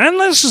 and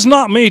this is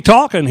not me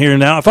talking here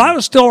now. If I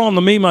was still on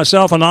the me,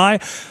 myself, and I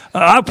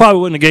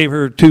probably wouldn't have gave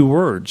her 2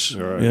 words.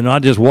 Right. I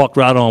just walked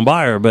right on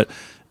by her. But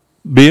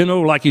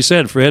like you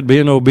said, Fred,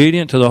 being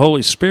obedient to the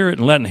Holy Spirit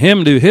and letting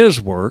him do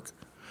his work,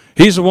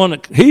 he's the one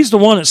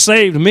that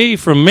saved me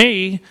from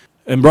me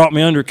and brought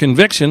me under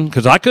conviction,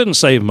 because I couldn't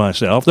save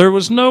myself. There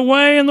was no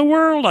way in the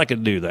world I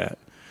could do that.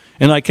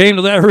 And I came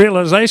to that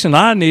realization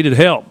I needed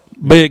help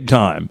big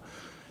time.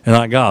 And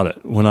I got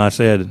it when I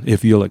said,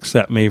 if you'll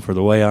accept me for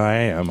the way I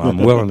am, I'm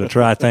willing to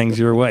try things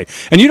your way.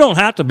 And you don't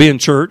have to be in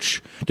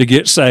church to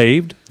get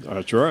saved.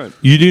 That's right.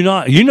 You do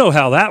not. You know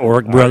how that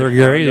worked, Brother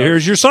Gary.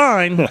 Here's your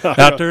sign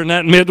out there in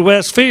that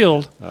Midwest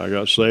field. I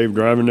got saved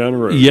driving down the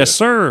road. Yes,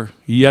 sir.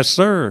 Yes,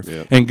 sir.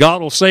 Yep. And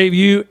God will save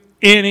you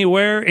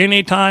anywhere,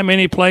 anytime,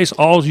 any place.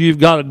 All you've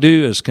got to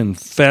do is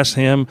confess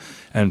him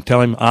and tell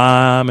him,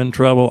 I'm in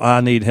trouble,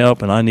 I need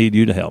help, and I need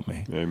you to help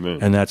me. Amen.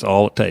 And that's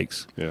all it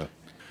takes. Yeah.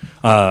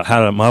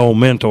 My old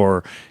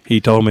mentor,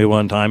 he told me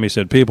one time, he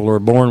said, people are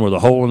born with a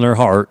hole in their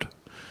heart,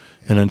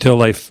 and until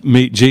they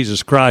meet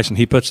Jesus Christ and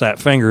he puts that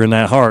finger in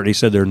that heart, he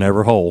said they're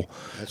never whole.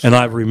 And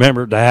I've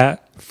remembered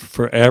that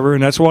forever,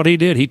 and that's what he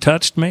did. He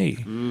touched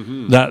me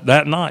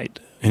that night,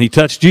 and he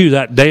touched you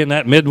that day in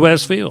that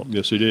Midwest field.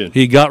 Yes, he did.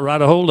 He got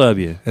right a hold of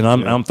you, and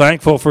I'm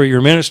thankful for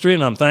your ministry,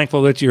 and I'm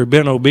thankful that you've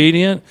been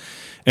obedient.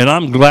 And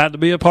I'm glad to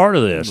be a part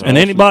of this. Awesome. And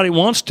anybody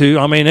wants to,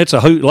 I mean, it's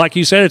like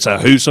you said, it's a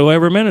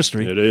whosoever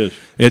ministry. It is.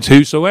 It's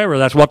whosoever.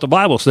 That's what the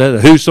Bible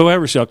says.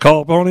 Whosoever shall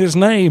call upon his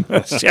name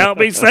shall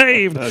be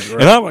saved. That's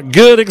right. And I'm a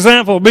good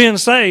example of being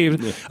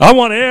saved. Yeah. I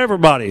want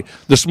everybody.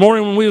 This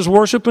morning when we was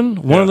worshiping,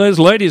 one of those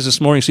ladies this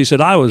morning, she said,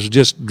 I was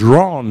just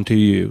drawn to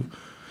you.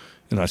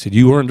 And I said,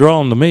 you weren't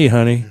drawn to me,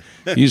 honey.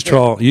 You was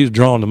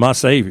drawn to my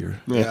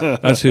Savior. Yeah.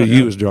 That's who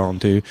you was drawn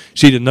to.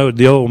 She'd have known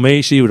the old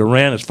me. She would have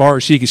ran as far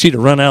as she could. She'd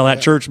have run out of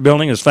that church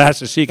building as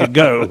fast as she could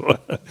go.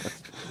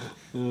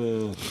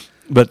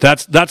 But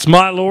that's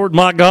my Lord,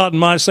 my God, and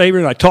my Savior,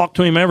 and I talk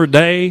to him every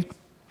day.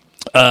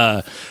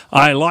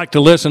 I like to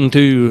listen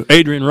to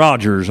Adrian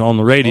Rogers on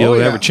the radio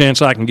every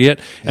chance I can get.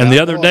 And the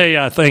other day,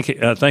 I think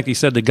he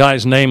said the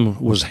guy's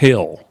name was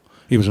Hill.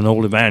 He was an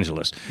old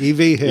evangelist.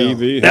 E.V.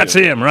 Hill. That's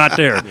him right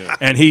there. Yeah.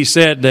 And he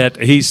said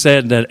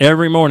that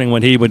every morning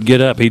when he would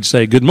get up, he'd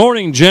say, "Good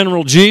morning,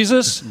 General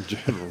Jesus.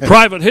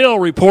 Private Hill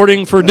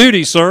reporting for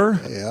duty, sir."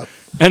 Yep.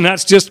 And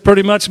that's just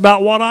pretty much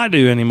about what I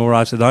do anymore.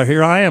 I said,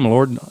 "Here I am,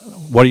 Lord.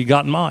 What do you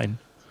got in mind?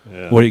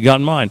 Yeah. What do you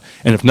got in mind?"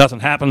 And if nothing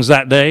happens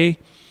that day,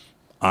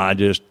 I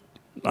just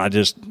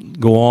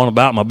go on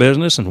about my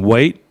business and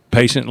wait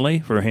patiently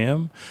for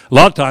him. A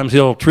lot of times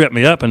he'll trip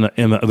me up in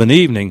an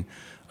evening.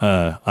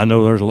 I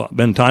know there's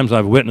been times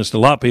I've witnessed a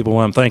lot of people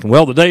when I'm thinking,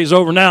 well, the day's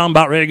over now, I'm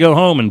about ready to go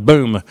home, and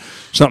boom,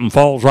 something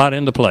falls right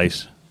into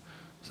place.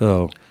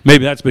 So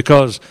maybe that's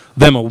because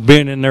them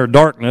being in their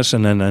darkness,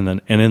 and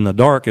in the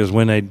dark is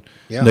when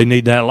they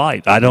need that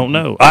light. I don't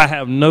know. I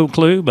have no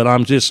clue, but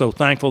I'm just so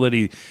thankful that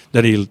he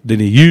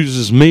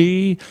uses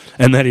me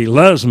and that he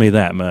loves me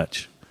that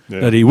much,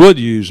 that he would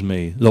use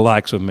me, the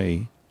likes of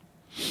me.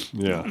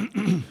 Yeah.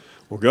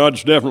 Well,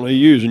 God's definitely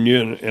using you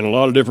in a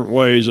lot of different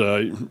ways.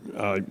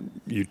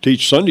 You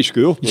teach Sunday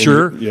school.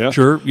 Sure. Yep.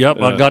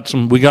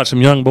 We got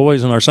some young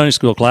boys in our Sunday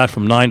school class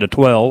from 9 to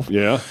 12.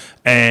 Yeah.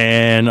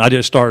 And I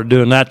just started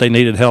doing that. They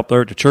needed help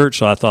there at the church,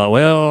 so I thought,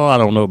 well, I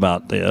don't know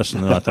about this.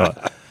 And then I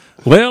thought,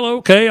 well,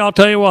 okay, I'll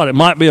tell you what. It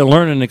might be a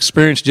learning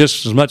experience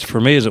just as much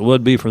for me as it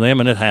would be for them,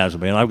 and it has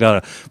been. I've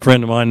got a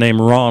friend of mine named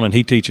Ron, and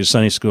he teaches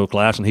Sunday school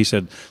class, and he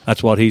said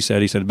that's what he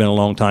said. He said it'd been a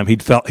long time.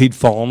 He'd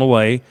fallen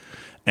away.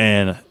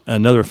 And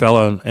another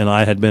fellow and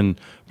I had been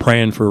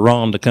praying for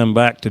Ron to come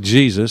back to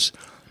Jesus,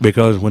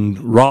 because when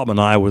Rob and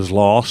I was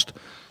lost,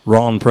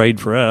 Ron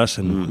prayed for us,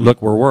 and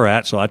look where we're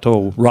at. So I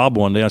told Rob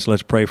one day, I said,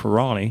 let's pray for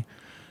Ronnie,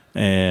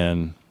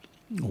 and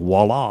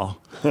voila,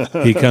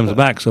 he comes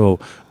back.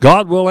 So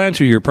God will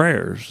answer your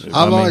prayers.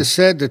 I've always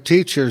said the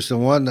teacher's the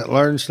one that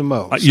learns the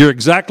most. You're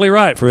exactly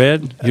right,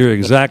 Fred. You're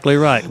exactly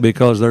right,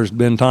 because there's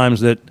been times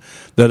that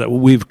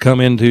we've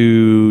come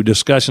into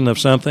discussion of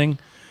something,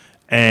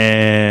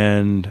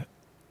 and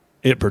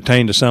it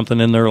pertained to something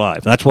in their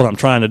life. That's what I'm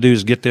trying to do,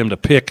 is get them to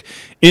pick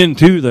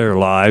into their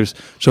lives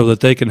so that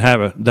they can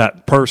have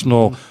that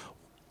personal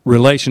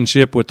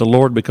relationship with the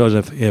Lord, because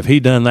if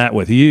he done that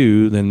with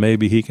you, then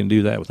maybe he can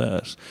do that with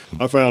us.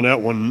 I found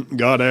out when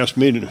God asked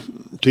me to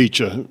teach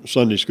a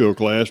Sunday school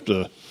class,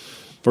 the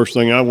first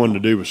thing I wanted to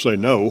do was say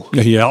no.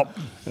 Yep.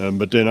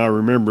 But then I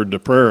remembered the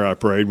prayer I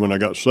prayed when I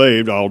got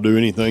saved. I'll do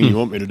anything you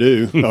want me to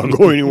do. I'll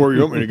go anywhere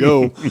you want me to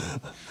go.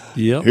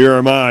 Yep. Here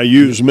am I,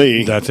 use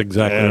me. That's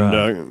exactly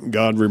right. And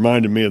God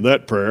reminded me of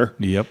that prayer.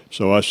 Yep.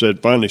 So I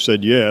finally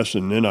said yes,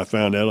 and then I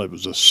found out it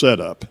was a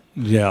setup.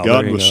 Yeah,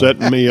 God was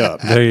setting me up.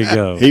 There you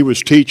go. He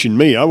was teaching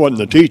me. I wasn't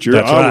the teacher.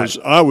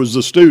 I was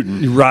the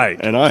student. Right.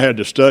 And I had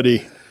to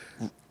study.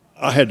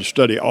 I had to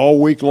study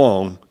all week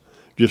long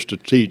just to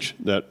teach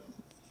that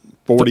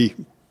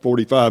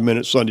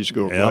 45-minute Sunday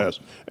school class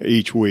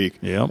each week.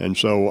 Yep. And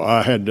so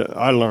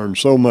I learned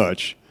so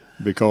much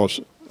because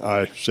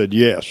I said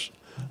yes.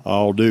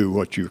 I'll do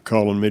what you're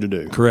calling me to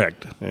do.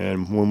 Correct.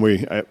 And when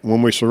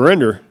we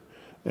surrender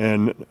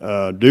and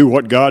do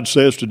what God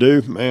says to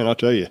do, man, I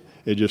tell you,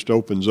 it just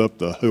opens up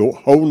the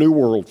whole new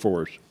world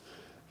for us.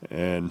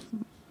 And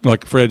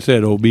like Fred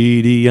said,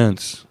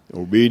 obedience.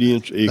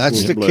 Obedience equals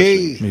That's the blessing.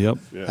 key. Yep.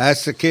 Yeah.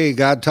 That's the key.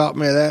 God taught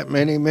me that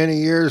many, many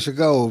years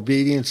ago.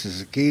 Obedience is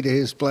the key to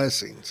his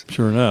blessings.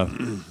 Sure enough.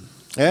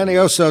 And he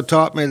also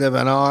taught me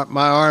that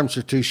my arms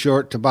are too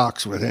short to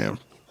box with him.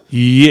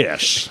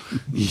 Yes.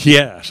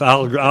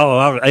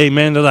 I'll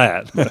amen to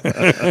that.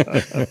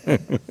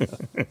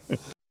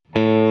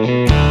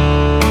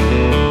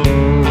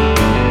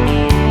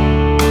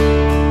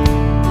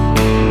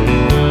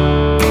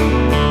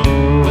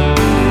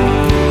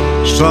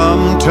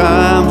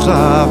 Sometimes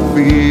I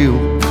feel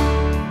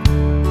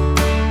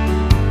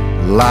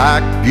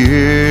like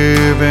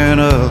giving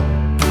up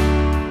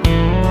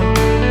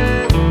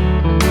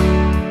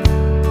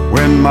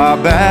when my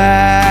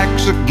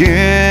back's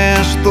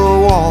against the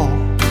wall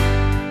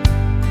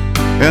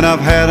and I've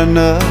had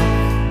enough.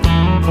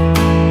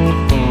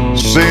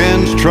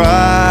 Sin's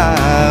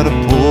try to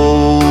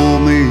pull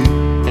me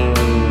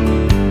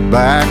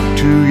back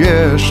to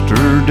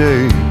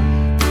yesterday,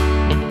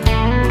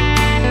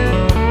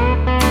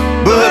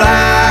 but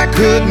I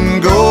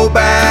couldn't go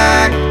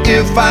back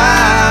if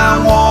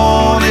I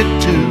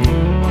wanted to.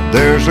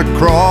 There's a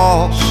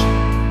cross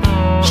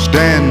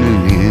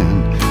standing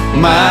in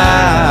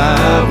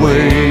my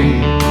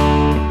way.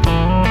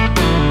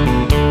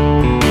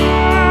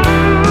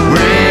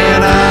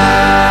 When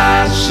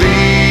I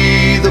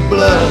see the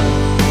blood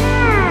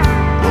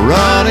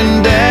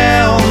running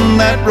down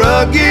that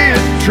rugged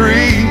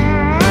tree,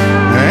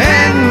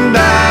 and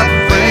I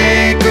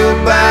think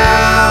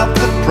about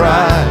the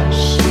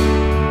price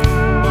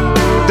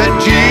that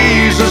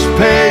Jesus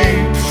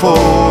paid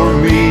for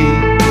me,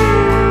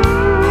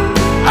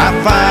 I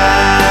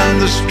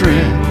find the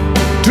strength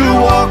to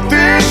walk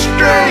this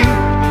straight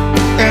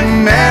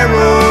and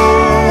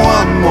narrow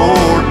one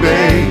more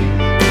day.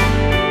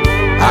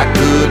 I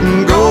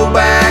couldn't go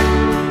back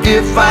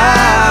if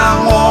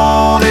I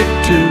wanted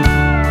to.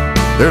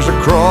 There's a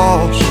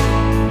cross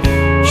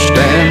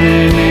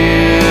standing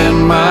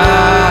in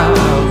my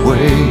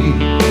way.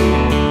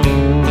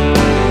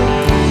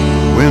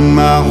 When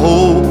my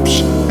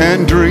hopes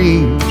and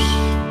dreams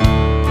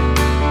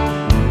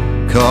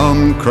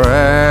come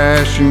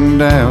crashing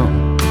down,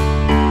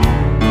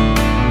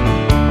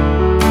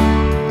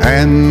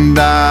 and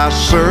I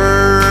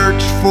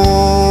search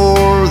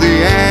for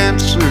the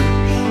answers,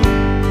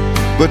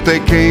 but they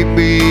can't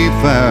be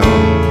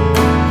found,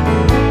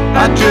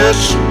 I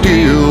just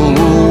steal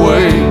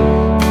away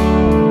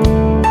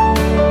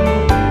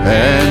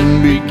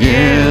and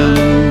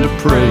begin to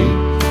pray.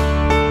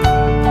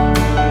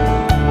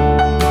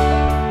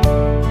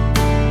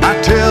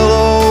 I tell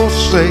old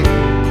Satan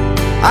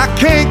I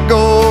can't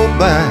go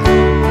back.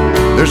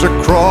 There's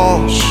a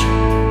cross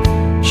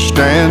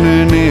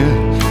standing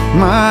in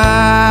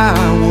my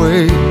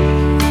way.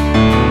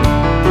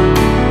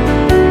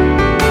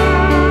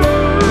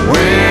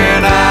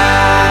 When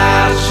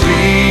I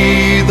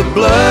see the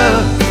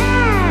blood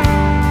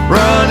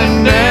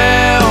running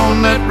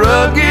down that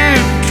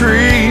rugged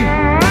tree,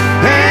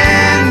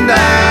 and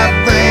I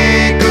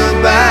think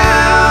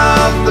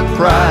about the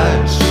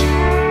price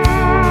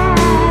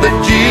that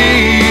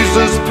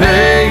Jesus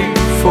paid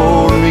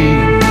for me,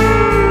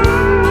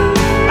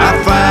 I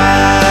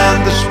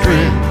find the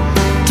strength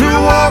to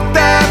walk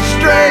that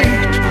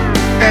straight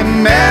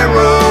and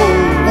narrow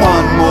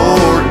one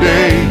more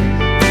day.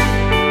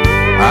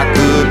 I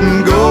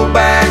couldn't go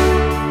back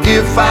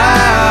if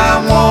I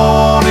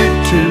wanted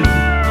to.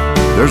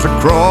 There's a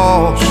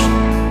cross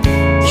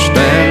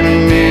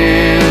standing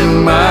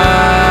in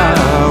my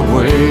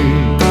way,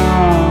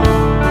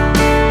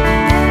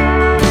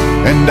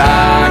 and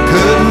I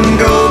couldn't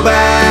go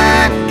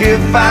back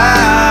if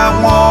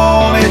I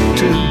wanted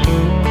to.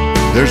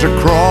 There's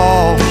a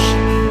cross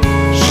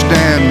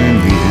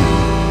standing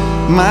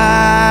in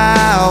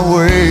my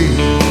way.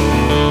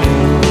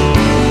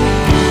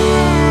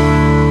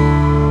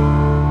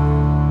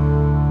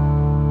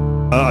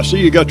 I see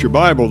you got your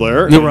Bible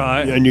there. You're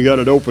right. And you got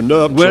it opened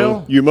up.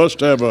 Well, so you must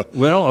have a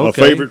okay.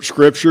 favorite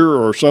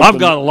scripture or something. I've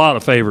got a lot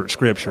of favorite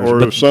scriptures.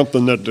 Or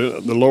something that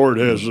the Lord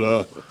has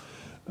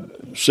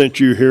sent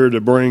you here to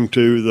bring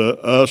to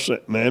us,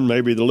 man,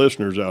 maybe the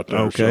listeners out there.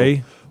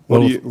 Okay. So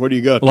what do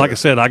you got Like there? I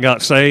said, I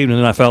got saved and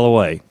then I fell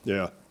away.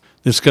 Yeah.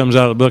 This comes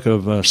out of the book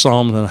of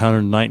Psalms, the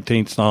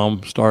 119th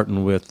Psalm,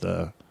 starting with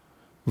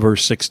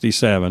verse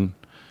 67.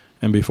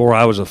 And before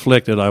I was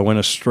afflicted, I went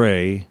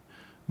astray,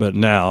 but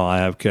now I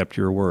have kept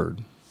your word.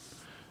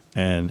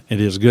 And it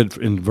is good,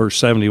 in verse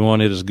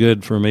 71, it is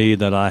good for me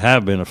that I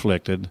have been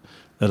afflicted,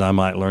 that I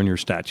might learn your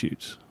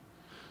statutes.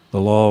 The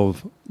law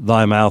of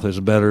thy mouth is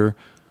better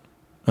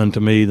unto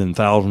me than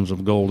thousands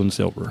of gold and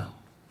silver.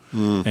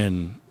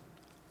 And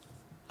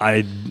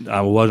I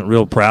wasn't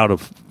real proud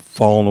of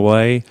falling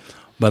away,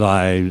 but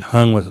I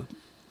hung with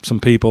some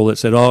people that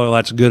said, oh,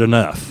 that's good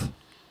enough.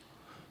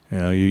 You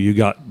know, you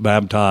got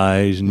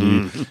baptized,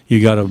 and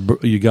you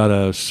got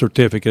a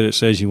certificate that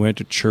says you went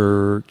to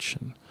church,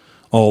 and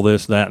all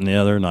this, that, and the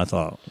other. And I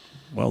thought,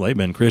 well, they've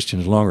been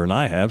Christians longer than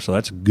I have, so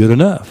that's good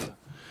enough.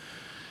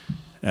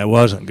 That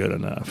wasn't good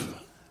enough.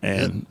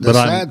 And the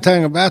sad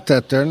thing about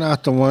that, they're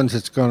not the ones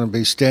that's going to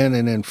be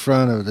standing in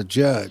front of the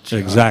judge.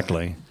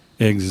 Exactly.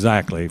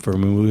 Exactly. For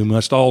we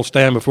must all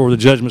stand before the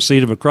judgment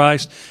seat of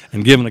Christ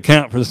and give an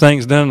account for the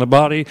things done in the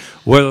body,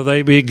 whether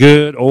they be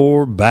good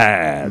or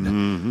bad.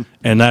 Mm-hmm.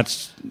 And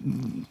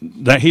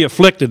that he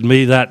afflicted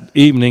me that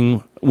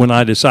evening when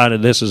I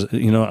decided this is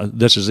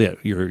it.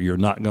 You're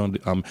not going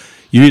to.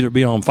 You either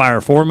be on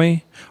fire for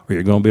me or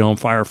you're going to be on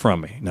fire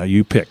from me. Now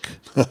you pick.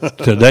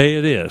 Today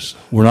it is.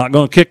 We're not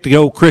going to kick the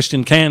old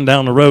Christian can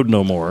down the road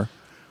no more,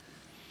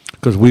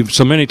 because we've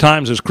so many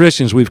times as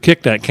Christians we've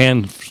kicked that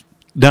can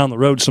down the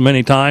road so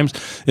many times.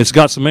 It's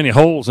got so many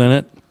holes in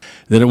it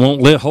that it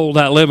won't hold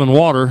that living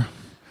water.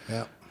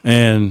 Yep.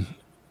 And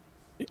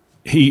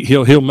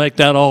he'll make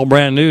that all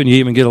brand new, and you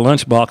even get a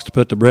lunchbox to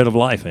put the bread of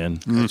life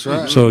in. That's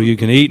right. So you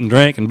can eat and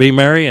drink and be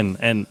merry,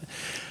 and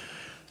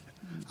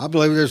I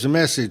believe there's a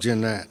message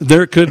in that.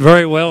 There could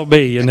very well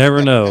be. You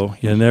never know.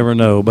 You never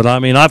know. But I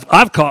mean,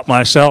 I've caught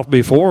myself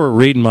before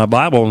reading my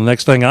Bible, and the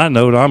next thing I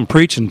know, I'm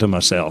preaching to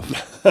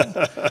myself.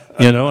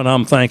 And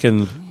I'm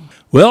thinking,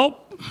 well,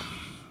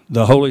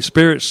 the Holy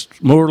Spirit's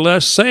more or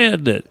less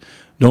said that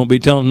don't be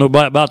telling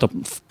nobody about the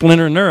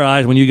splinter in their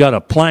eyes when you got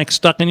a plank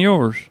stuck in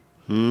yours.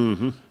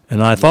 Mm-hmm.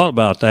 And I thought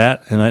about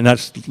that, and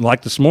that's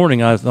like this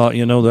morning. I thought,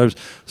 there's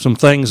some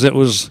things that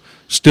was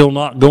still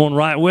not going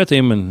right with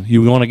him, and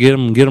you want to get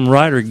them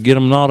right or get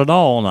them not at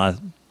all.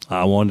 And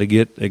I wanted to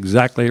get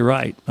exactly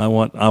right. I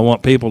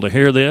want people to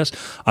hear this.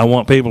 I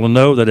want people to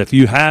know that if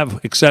you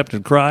have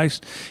accepted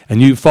Christ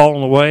and you've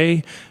fallen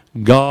away,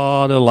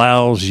 God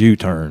allows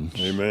U-turns.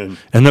 Amen.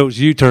 And those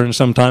U-turns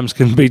sometimes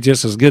can be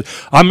just as good.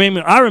 I mean,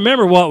 I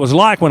remember what it was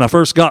like when I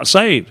first got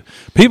saved.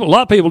 A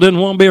lot of people didn't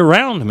want to be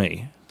around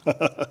me.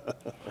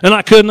 And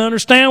I couldn't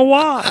understand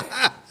why.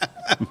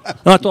 And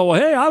I thought, well,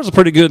 hey, I was a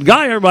pretty good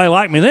guy. Everybody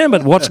liked me then,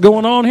 but what's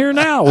going on here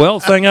now? Well,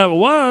 the thing of it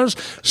was,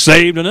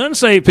 saved and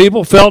unsaved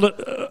people felt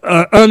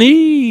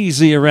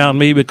uneasy around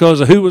me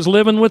because of who was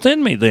living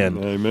within me then.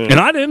 Amen. And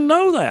I didn't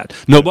know that.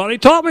 Nobody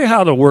taught me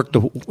how to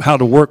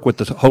work with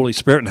the Holy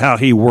Spirit and how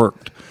He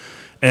worked.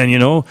 And,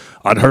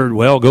 I'd heard,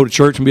 well, go to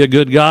church and be a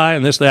good guy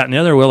and this, that, and the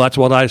other. Well, that's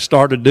what I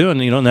started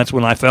doing, and that's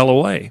when I fell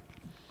away.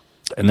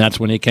 And that's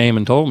when He came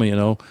and told me,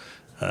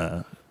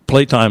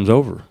 playtime's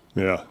over.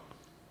 Yeah.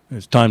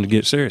 It's time to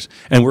get serious.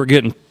 And we're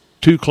getting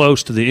too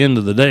close to the end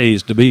of the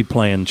days to be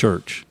playing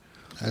church.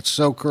 That's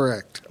so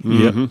correct.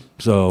 Yep.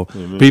 So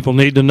people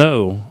need to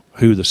know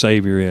who the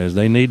Savior is.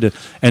 They need to,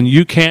 and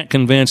you can't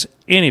convince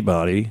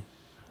anybody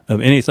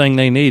of anything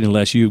they need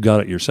unless you've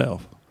got it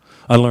yourself.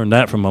 I learned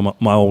that from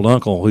my old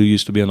uncle who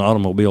used to be an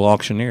automobile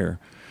auctioneer.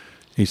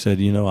 He said,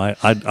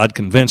 I'd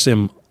convince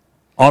them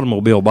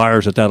automobile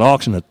buyers at that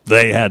auction that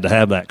they had to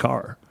have that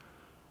car.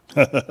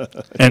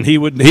 And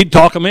he'd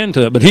talk them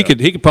into it, but he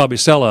could probably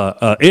sell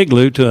a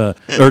igloo to an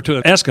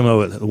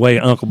Eskimo the way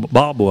Uncle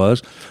Bob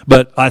was.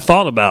 But I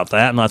thought about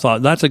that, and I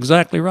thought that's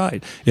exactly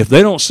right. If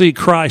they don't see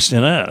Christ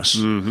in us,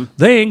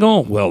 they ain't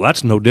going. Well,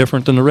 that's no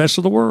different than the rest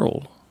of the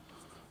world,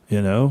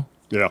 Yeah,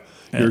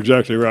 you're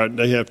exactly right.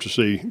 They have to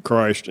see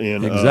Christ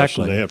in us,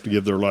 and they have to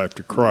give their life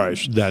to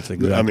Christ. That's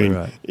exactly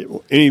right.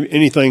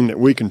 Anything that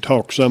we can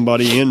talk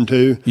somebody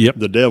into,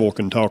 the devil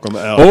can talk them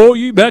out. Oh,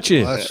 you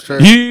betcha. That's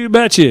true. You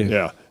betcha.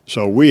 Yeah.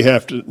 So we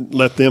have to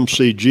let them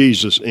see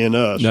Jesus in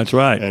us. That's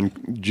right.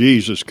 And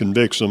Jesus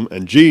convicts them,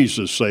 and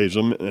Jesus saves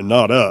them, and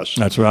not us.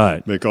 That's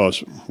right.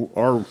 Because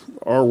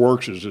our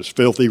works is as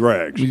filthy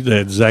rags.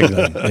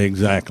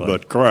 Exactly.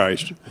 But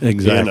Christ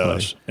in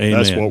us. Amen.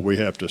 That's what we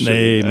have to see.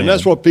 Amen. And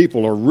that's what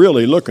people are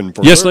really looking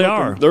for. Yes, they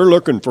are. They're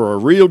looking for a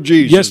real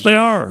Jesus. Yes, they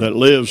are. That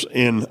lives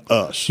in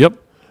us. Yep.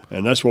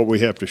 And that's what we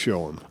have to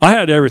show them. I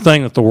had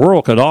everything that the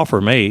world could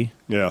offer me.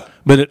 Yeah.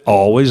 But it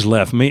always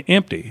left me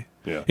empty.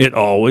 Yeah. It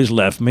always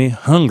left me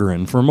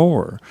hungering for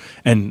more.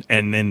 And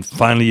then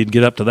finally you'd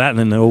get up to that, and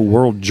then the old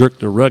world jerked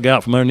the rug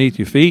out from underneath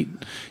your feet.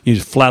 You're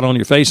flat on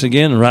your face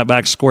again and right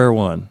back to square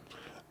one.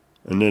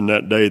 And then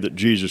that day that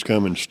Jesus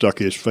come and stuck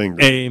His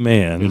finger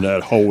Amen. in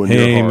that hole in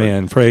your heart.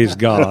 Amen. Praise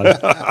God.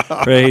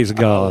 Praise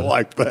God. I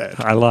like that.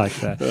 I like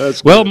that.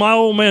 That's well, good. my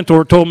old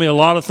mentor told me a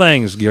lot of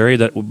things, Gary,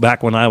 that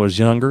back when I was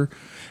younger.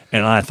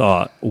 And I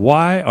thought,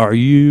 why are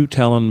you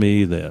telling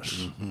me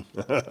this?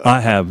 I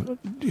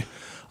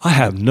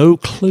have no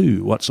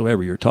clue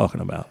whatsoever you're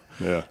talking about.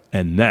 Yeah.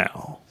 And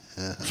now,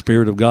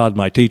 Spirit of God,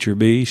 my teacher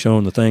be,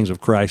 showing the things of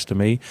Christ to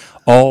me,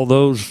 all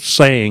those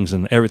sayings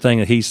and everything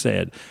that He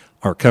said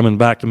are coming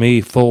back to me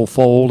full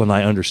fold, and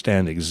I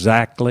understand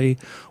exactly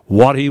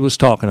what He was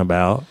talking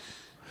about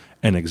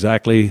and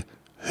exactly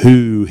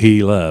who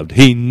He loved.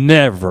 He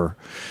never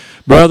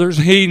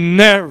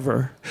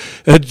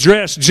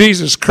addressed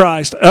Jesus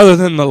Christ other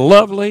than the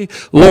lovely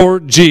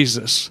Lord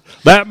Jesus.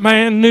 That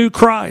man knew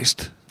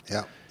Christ.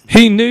 Yeah.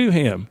 He knew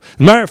Him. As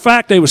a matter of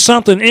fact, there was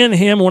something in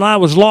Him when I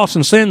was lost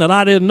in sin that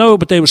I didn't know,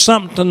 but there was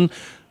something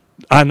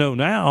I know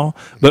now,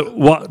 but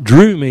what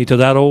drew me to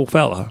that old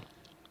fella.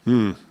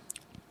 When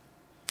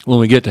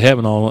we get to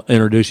heaven, I'll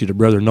introduce you to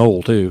Brother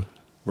Noel, too.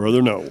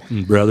 Brother Noel.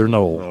 Brother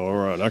Noel. All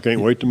right. I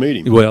can't wait to meet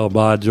him. Well,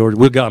 by George,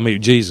 we've got to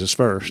meet Jesus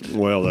first.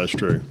 Well, that's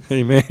true.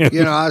 Amen.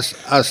 I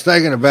was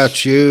thinking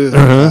about you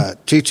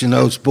teaching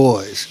those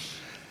boys,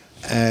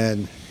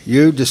 and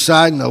you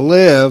deciding to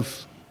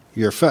live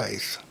your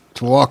faith,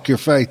 to walk your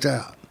faith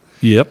out.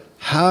 Yep.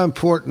 How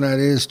important that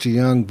is to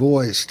young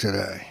boys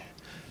today.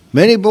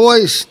 Many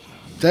boys,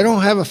 they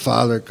don't have a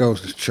father that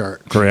goes to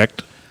church.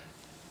 Correct.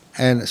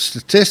 And the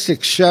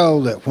statistics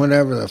show that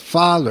whenever the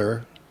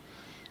father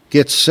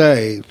gets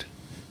saved,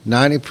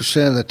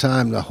 90% of the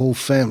time the whole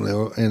family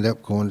will end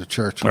up going to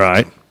church.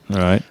 Right.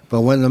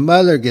 But when the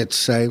mother gets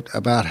saved,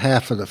 about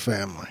half of the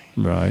family.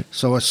 Right.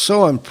 So it's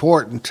so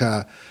important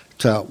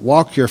to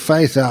walk your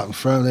faith out in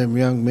front of them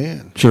young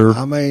men. Sure.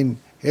 I mean,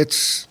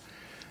 it's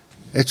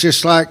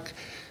just like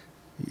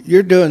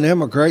you're doing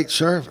them a great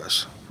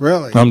service,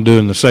 really. I'm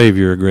doing the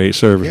Savior a great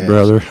service, Yes.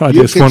 brother. I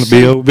You just can want to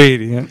be see-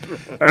 obedient.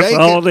 That's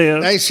all it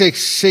is. They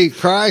see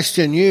Christ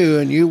in you,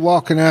 and you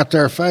walking out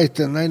their faith,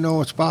 and they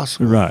know it's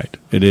possible. Right.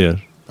 It is.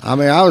 I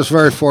mean, I was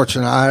very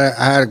fortunate. I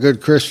had a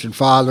good Christian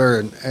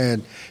father,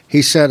 and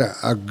he set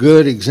a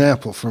good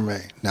example for me.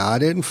 Now, I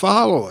didn't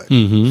follow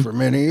it for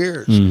many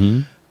years,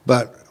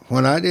 but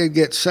when I did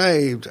get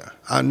saved,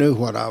 I knew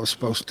what I was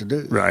supposed to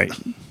do. Right.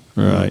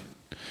 Right.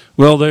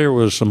 Well, there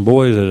was some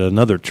boys at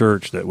another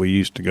church that we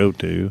used to go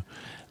to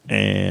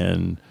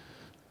and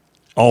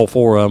all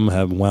 4 of them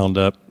have wound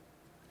up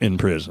in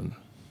prison.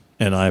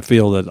 And I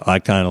feel that I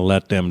kind of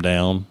let them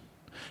down.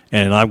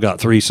 And I've got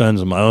 3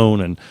 sons of my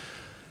own, and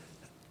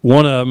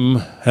one of them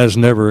has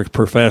never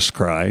professed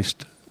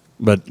Christ,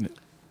 but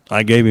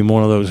I gave him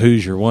one of those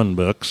Who's Your One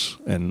books,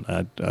 and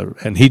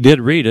he did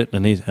read it,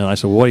 and I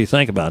said, well, what do you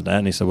think about that?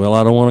 And he said, well,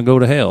 I don't want to go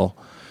to hell.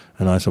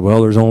 And I said,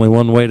 well, there's only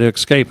one way to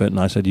escape it. And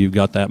I said, you've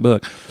got that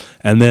book.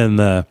 And then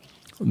the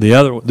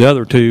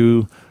other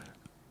 2,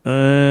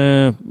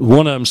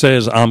 one of them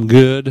says, I'm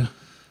good,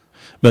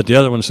 but the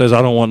other one says,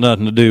 I don't want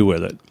nothing to do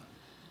with it.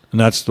 And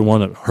that's the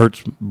one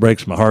that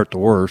breaks my heart the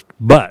worst.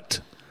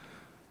 But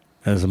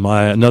as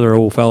another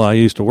old fellow I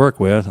used to work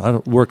with, I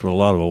worked with a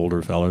lot of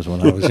older fellows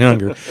when I was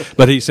younger,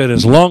 but he said,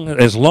 as long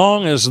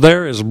as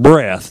there is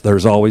breath,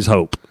 there's always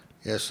hope.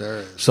 Yes,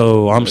 sir.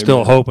 So I'm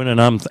still hoping,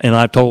 and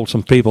I told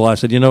some people, I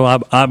said,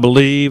 I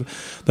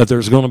believe that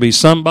there's going to be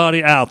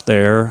somebody out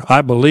there.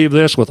 I believe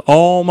this with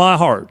all my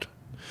heart,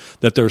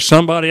 that there's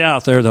somebody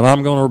out there that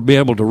I'm going to be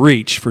able to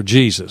reach for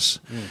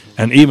Jesus.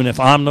 Mm-hmm. And even if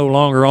I'm no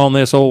longer on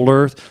this old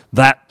earth,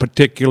 that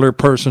particular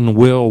person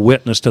will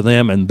witness to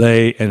them, and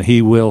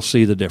he will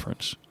see the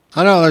difference.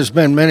 I know there's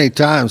been many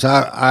times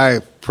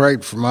I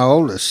prayed for my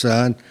oldest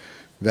son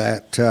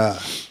that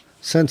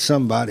send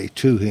somebody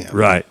to him.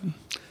 Right.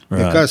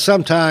 Because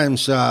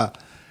sometimes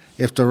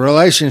if the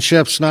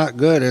relationship's not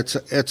good,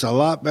 it's a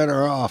lot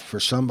better off for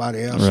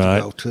somebody else to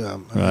go to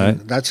him. Right.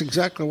 That's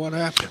exactly what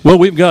happened. Well,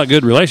 we've got a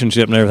good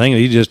relationship and everything,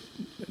 and he just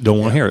don't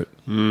want to hear it.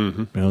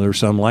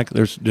 Mm-hmm.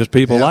 There's just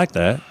people like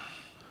that.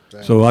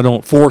 So I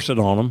don't force it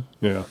on them.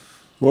 Yeah.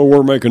 Well,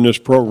 we're making this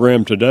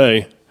program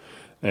today,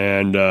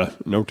 and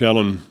no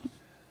telling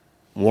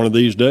one of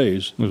these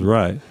days. That's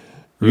right.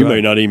 You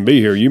may not even be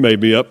here. You may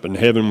be up in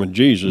heaven with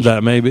Jesus.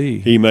 That may be.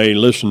 He may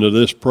listen to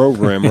this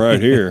program right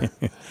here.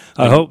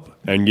 I hope.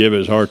 And give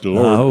his heart to the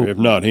Lord. If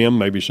not him,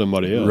 maybe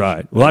somebody else.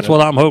 Right. Well, that's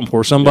what I'm hoping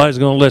for. Somebody's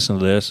going to listen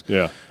to this.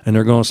 Yeah. And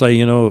they're going to say,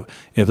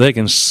 if they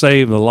can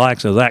save the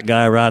likes of that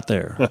guy right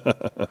there,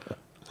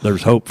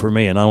 there's hope for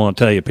me. And I want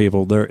to tell you,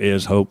 people, there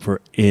is hope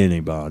for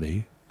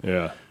anybody.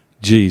 Yeah.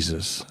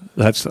 Jesus.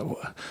 That's all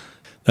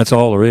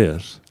there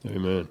is.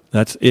 Amen.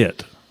 That's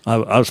it. I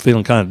was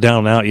feeling kind of down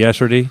and out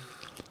yesterday.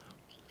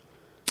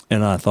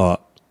 And I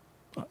thought,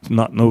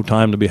 no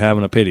time to be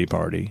having a pity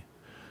party.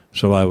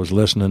 So I was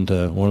listening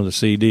to one of the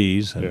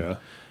CDs,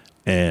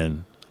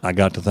 and I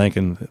got to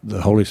thinking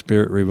the Holy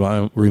Spirit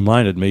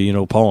reminded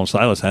me, Paul and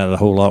Silas had it a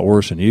whole lot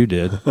worse than you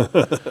did.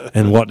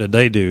 And what did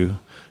they do?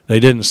 They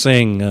didn't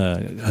sing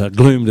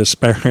gloom,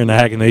 despair, and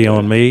agony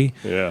on me.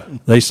 Yeah.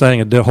 They sang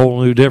a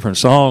whole new different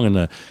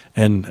song,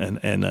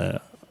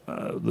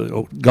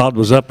 God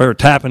was up there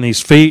tapping his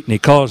feet, and he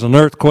caused an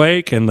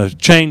earthquake, and the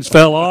chains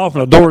fell off,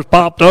 and the doors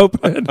popped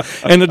open,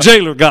 and the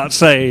jailer got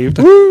saved.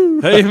 Woo!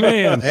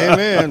 Amen.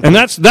 Amen. And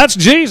that's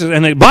Jesus.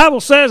 And the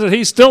Bible says that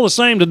he's still the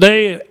same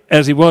today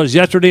as he was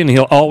yesterday, and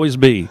he'll always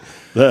be.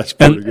 That's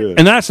pretty good.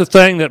 And that's the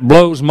thing that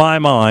blows my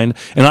mind,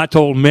 and I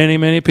told many,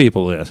 many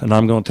people this, and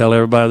I'm going to tell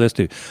everybody this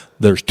too.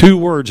 There's 2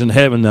 words in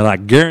heaven that I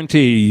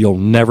guarantee you'll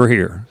never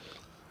hear.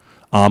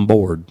 I'm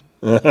bored.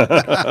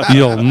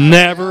 You'll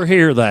never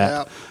hear that.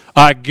 Yep.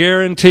 I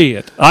guarantee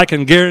it. I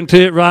can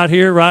guarantee it right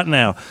here, right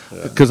now,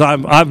 because I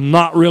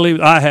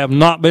have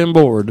not been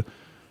bored,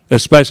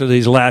 especially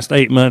these last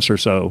 8 months or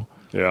so.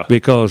 Yeah.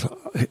 Because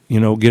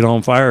get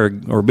on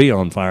fire or be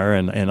on fire,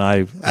 and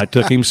I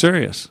took him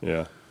serious.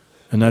 Yeah.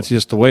 And that's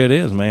just the way it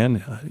is,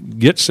 man.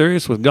 Get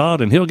serious with God,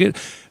 and he'll get.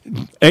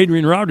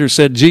 Adrian Rogers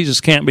said Jesus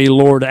can't be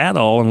Lord at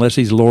all unless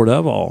he's Lord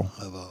of all.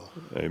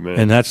 Amen.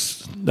 And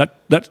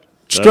that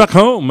struck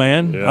home,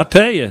 man. Yeah. I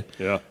tell you.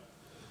 Yeah.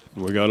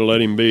 We got to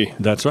let him be.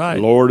 That's right.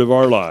 Lord of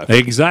our life.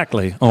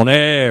 Exactly. On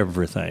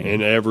everything.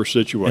 In every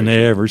situation. In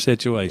every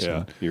situation.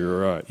 Yeah,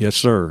 you're right. Yes,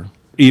 sir.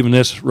 Even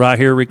this right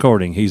here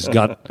recording,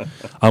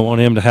 I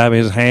want him to have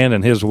his hand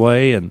and his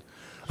way, and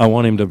I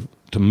want him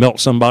to melt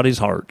somebody's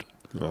heart.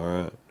 All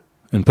right.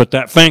 And put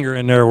that finger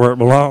in there where it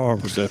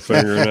belongs. Put that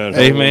finger in that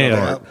Amen.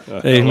 heart.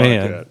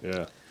 Amen. I like that.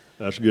 Yeah.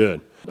 That's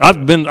good.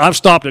 I've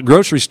stopped at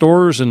grocery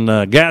stores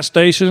and gas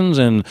stations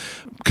and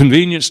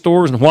convenience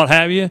stores and what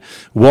have you,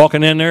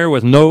 walking in there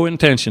with no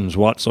intentions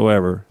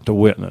whatsoever to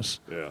witness.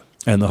 Yeah.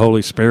 And the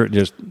Holy Spirit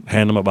just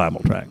hand them a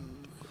Bible tract,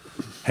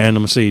 hand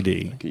them a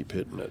CD. Keep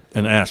hitting it.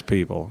 And ask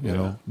people,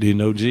 do you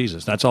know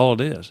Jesus? That's all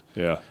it is.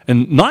 Yeah.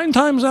 And 9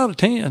 times out of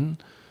 10,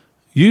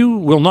 you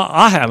will not.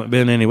 I haven't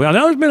been anywhere.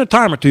 Now, there's been a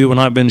time or two when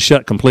I've been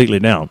shut completely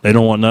down. They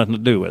don't want nothing to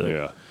do with it.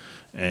 Yeah.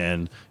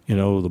 And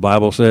the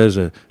Bible says,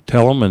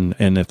 tell them,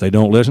 and if they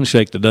don't listen,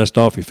 shake the dust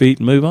off your feet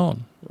and move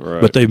on.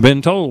 Right. But they've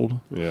been told.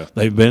 Yeah.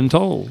 They've been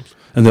told.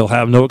 And they'll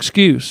have no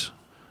excuse,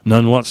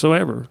 none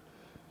whatsoever.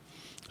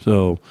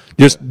 So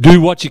just do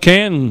what you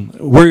can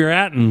where you're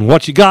at and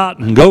what you got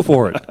and go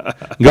for it.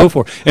 Go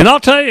for it. And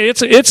I'll tell you,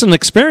 it's an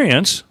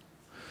experience.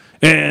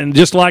 And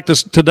just like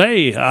this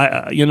today,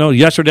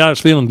 yesterday I was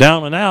feeling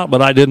down and out,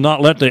 but I did not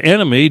let the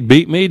enemy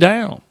beat me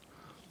down.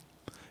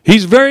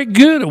 He's very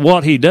good at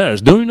what he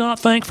does. Do not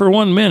think for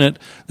 1 minute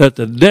that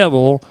the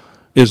devil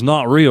is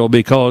not real,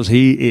 because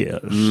he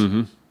is.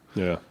 Mm-hmm.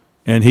 Yeah.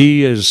 And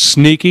he is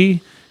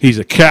sneaky. He's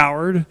a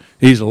coward.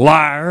 He's a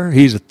liar.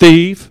 He's a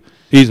thief.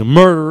 He's a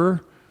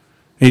murderer.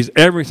 He's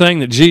everything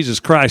that Jesus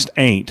Christ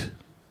ain't.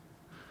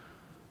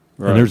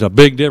 Right. And there's a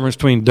big difference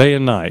between day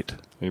and night.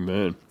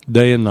 Amen.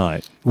 Day and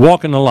night.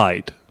 Walk in the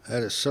light.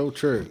 That is so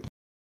true.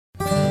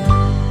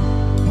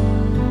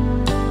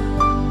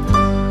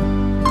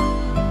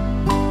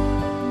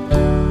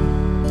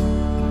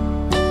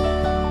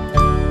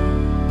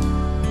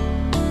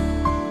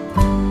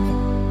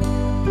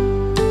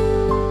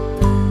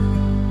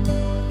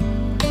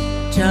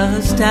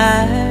 Just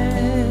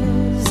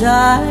as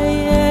I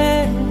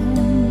am,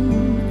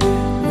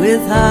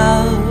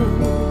 without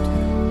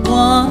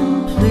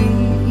one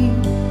plea,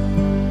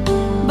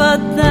 but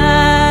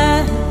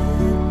that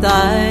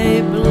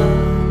thy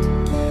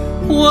blood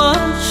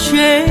was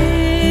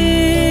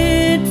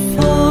shed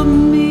for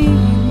me,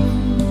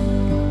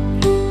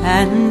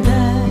 and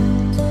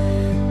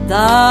that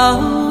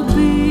thou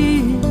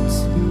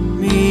bidst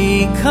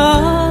me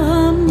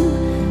come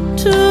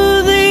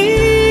to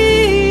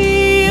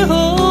thee, O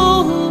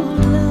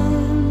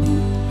Lamb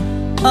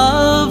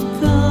of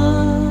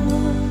God.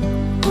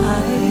 I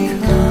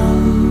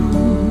come,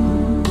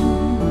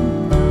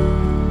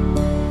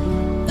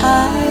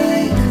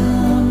 I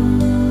come.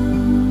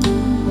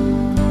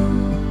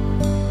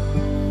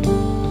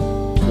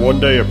 One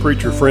day a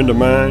preacher friend of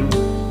mine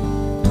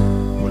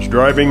was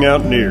driving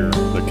out near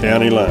the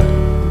county line.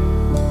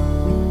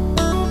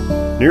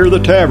 Near the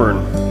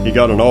tavern, he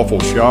got an awful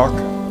shock.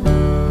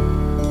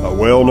 A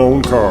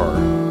well-known car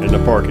in the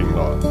parking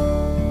lot.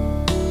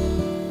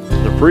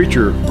 The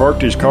preacher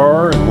parked his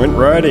car and went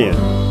right in.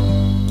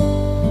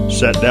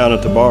 Sat down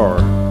at the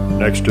bar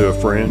next to a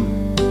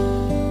friend.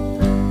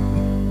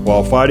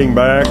 While fighting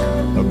back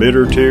a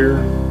bitter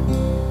tear,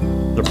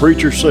 the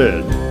preacher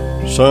said,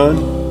 "Son,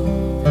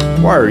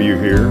 why are you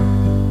here?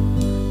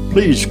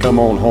 Please come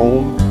on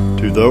home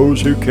to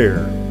those who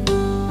care.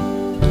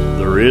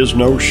 There is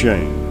no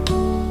shame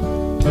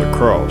the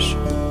cross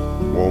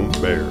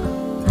won't bear."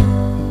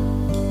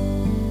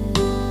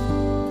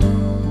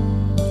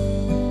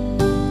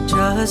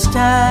 Just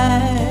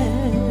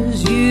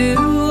as you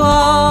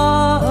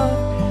are,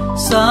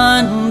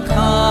 son,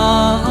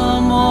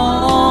 come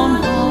on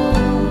home.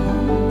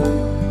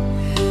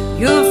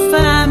 Your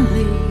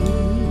family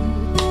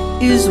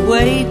is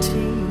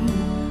waiting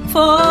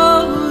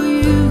for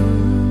you.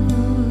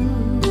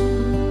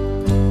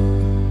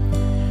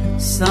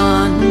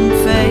 Son,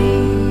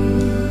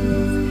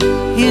 faith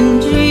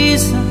in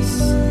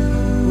Jesus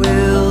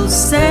will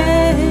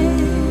set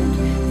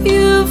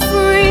you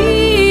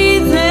free.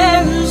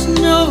 There's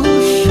no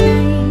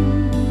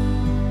shame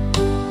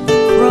the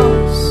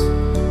cross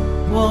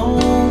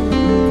won't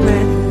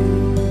bear.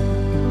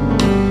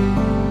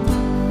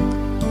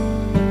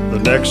 The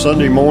next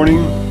Sunday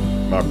morning,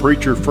 my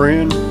preacher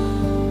friend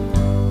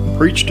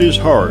preached his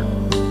heart,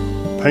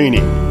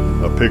 painting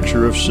a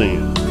picture of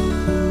sin.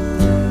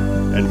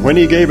 And when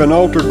he gave an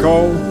altar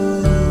call,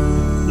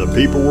 the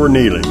people were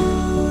kneeling,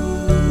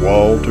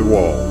 wall to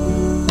wall.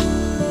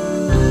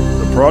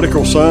 The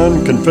prodigal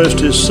son confessed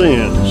his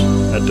sins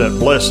at that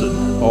blessed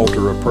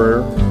altar of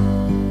prayer.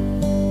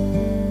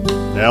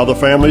 Now the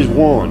family's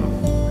one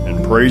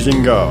and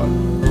praising God.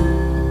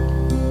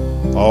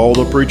 All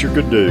the preacher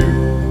could do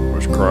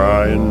was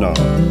cry and nod.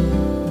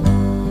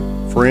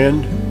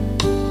 Friend,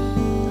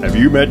 have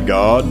you met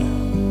God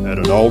at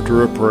an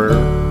altar of prayer?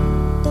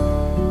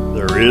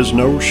 There is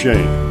no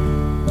shame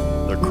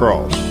the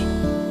cross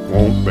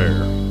won't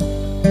bear.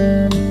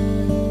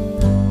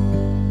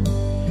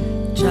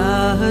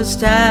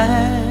 Just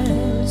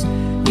as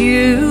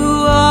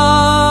you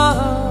are,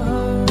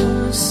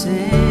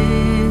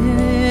 sinner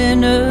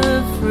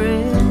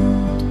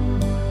friend,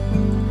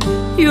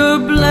 your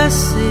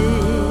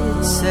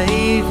blessed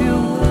Savior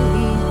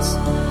waits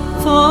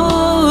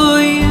for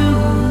you.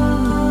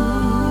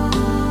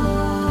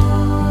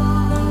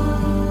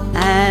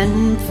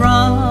 And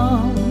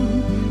from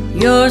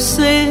your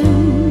sin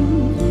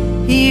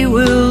He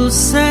will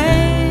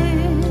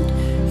set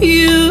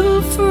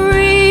you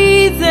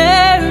free.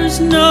 There's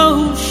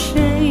no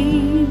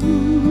shame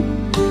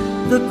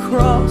the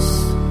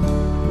cross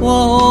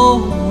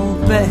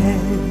won't bear.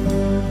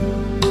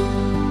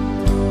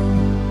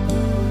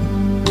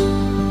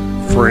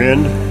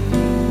 Friend,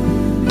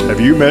 have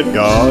you met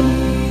God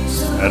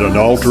at an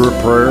altar of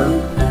prayer?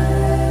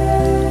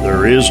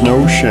 There is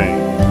no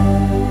shame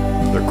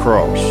the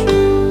cross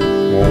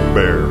won't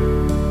bear.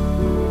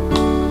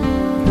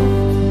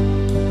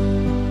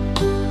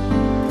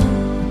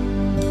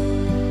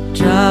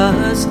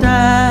 Just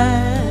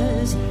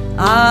as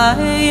I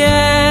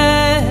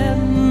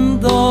am,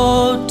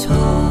 though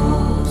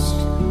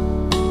tossed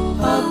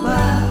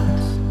about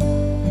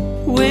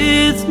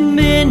with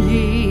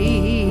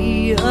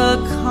many a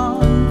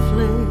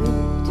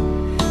conflict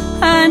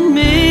and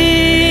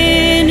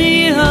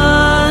many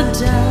a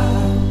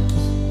doubt,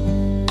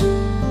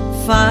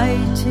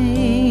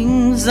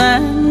 fightings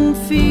and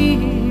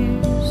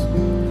fears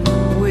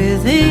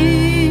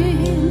within,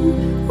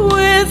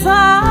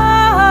 without,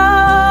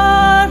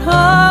 oh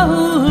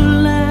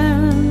Lamb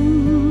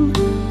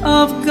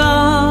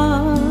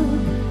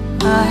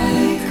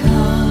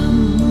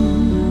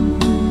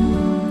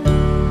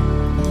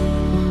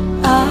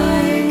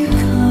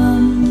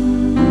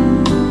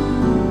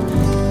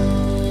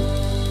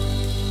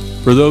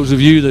For those of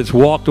you that's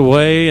walked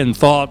away and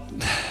thought,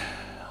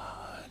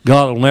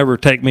 God will never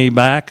take me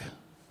back,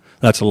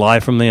 that's a lie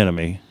from the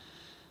enemy.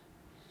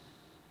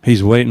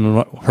 He's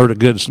waiting. Heard a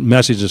good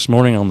message this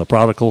morning on the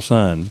prodigal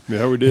son.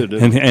 Yeah, we did.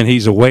 And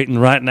he's waiting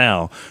right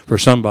now for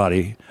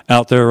somebody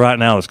out there right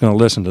now that's going to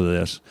listen to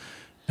this.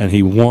 And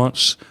he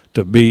wants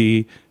to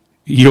be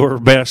your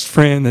best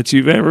friend that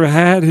you've ever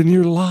had in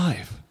your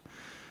life.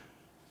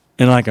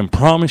 And I can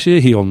promise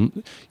you,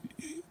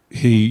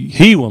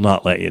 he will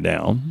not let you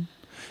down.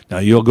 Now,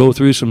 you'll go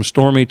through some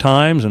stormy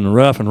times and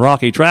rough and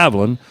rocky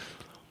traveling,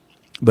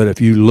 but if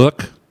you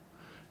look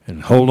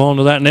and hold on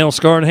to that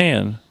nail-scarred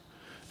hand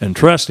and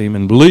trust him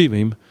and believe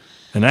him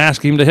and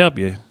ask him to help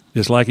you,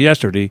 just like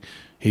yesterday,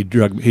 he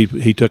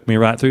took me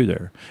right through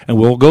there. And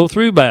we'll go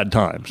through bad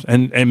times.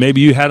 And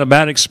maybe you had a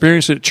bad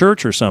experience at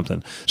church or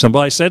something.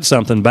 Somebody said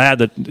something bad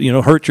that,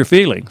 hurt your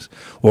feelings.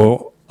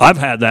 Well, I've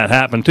had that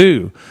happen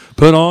too.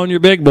 Put on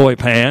your big boy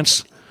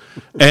pants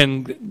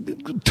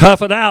and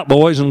tough it out,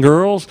 boys and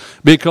girls,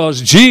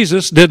 because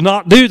Jesus did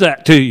not do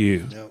that to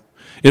you. No.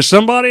 It's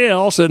somebody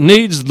else that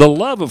needs the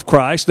love of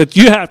Christ that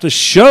you have to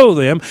show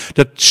them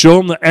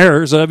the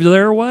errors of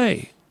their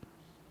way.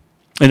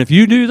 And if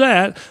you do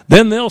that,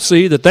 then they'll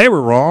see that they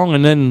were wrong,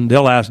 and then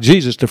they'll ask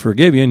Jesus to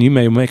forgive you, and you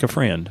may make a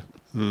friend.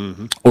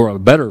 Mm-hmm. Or a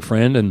better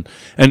friend,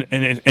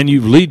 and you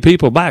lead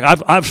people back.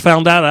 I've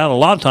found that out a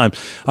lot of times.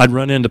 I'd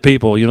run into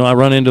people. I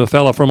run into a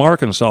fellow from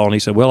Arkansas, and he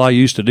said, "Well, I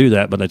used to do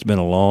that, but it's been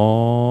a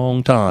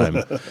long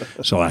time."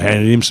 So I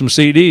handed him some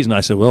CDs, and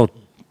I said, "Well,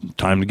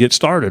 time to get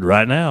started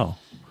right now."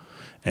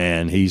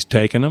 And he's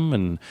taken them,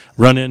 and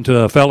run into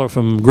a fellow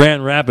from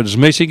Grand Rapids,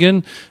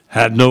 Michigan.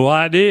 Had no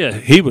idea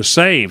he was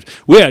saved.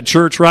 We had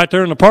church right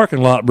there in the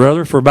parking lot,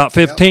 brother, for about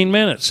 15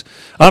 minutes.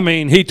 I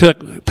mean, he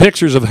took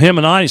pictures of him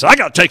and I. He said, "I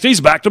got to take these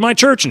back to my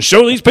church and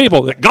show these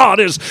people that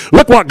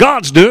look what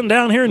God's doing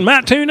down here in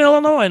Mattoon,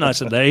 Illinois." And I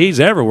said, "Hey, he's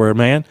everywhere,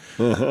 man."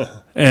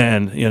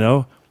 And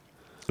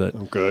but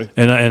okay.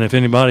 And if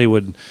anybody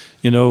would,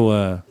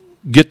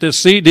 get this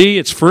CD,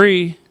 it's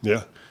free.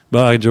 Yeah.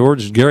 By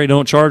George, Gary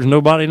don't charge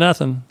nobody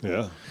nothing.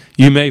 Yeah.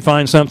 You may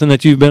find something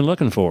that you've been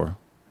looking for.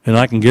 And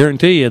I can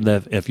guarantee you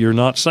that if you're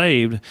not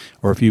saved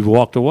or if you've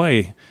walked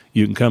away,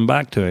 you can come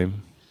back to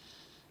him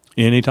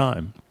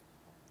anytime,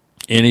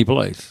 any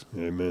place.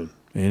 Amen.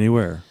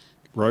 Anywhere.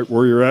 Right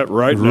where you're at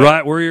right now.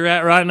 Right where you're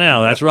at right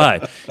now. That's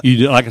right.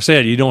 Like I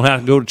said, you don't have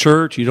to go to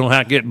church. You don't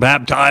have to get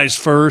baptized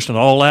first and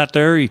all that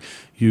there. You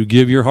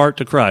give your heart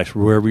to Christ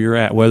wherever you're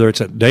at, whether it's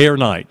at day or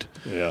night.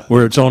 Yeah.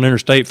 Whether it's on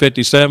Interstate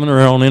 57 or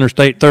on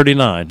Interstate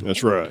 39.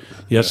 That's right.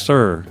 Yes, yeah.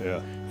 sir.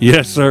 Yeah.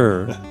 Yes,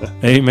 sir.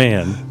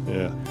 Amen.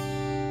 Yeah.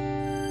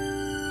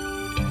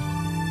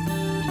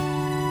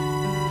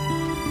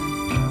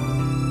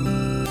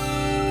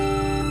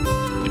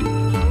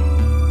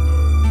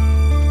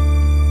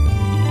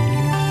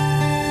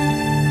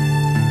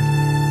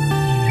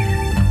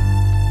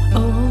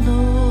 Oh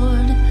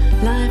Lord,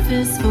 life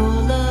is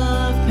full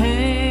of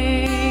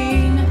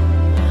pain.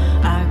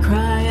 I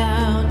cry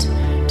out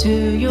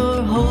to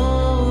your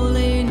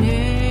holy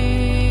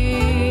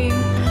name.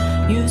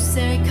 You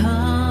say,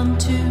 "Come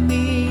to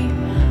me,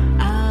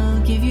 I'll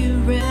give you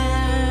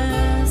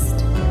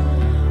rest."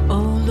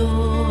 Oh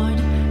Lord,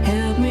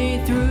 help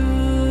me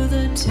through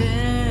the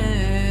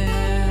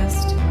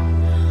test.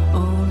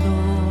 Oh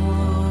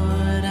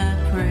Lord, I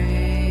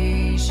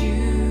praise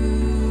you.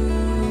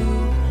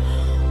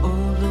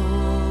 Oh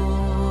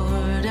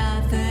Lord,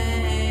 I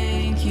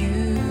thank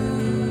you.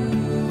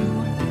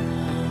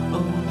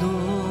 Oh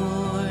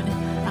Lord,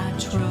 I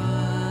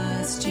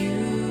trust you.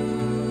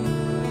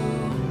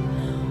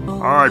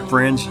 Oh, All right,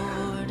 friends.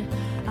 Lord,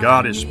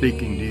 God is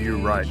speaking to you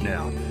right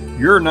now.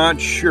 You're not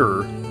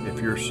sure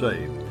if you're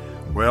saved.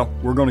 Well,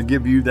 we're going to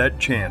give you that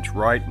chance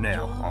right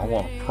now. I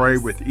want to pray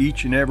with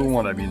each and every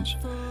one of you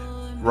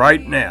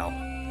right now,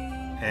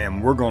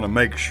 and we're going to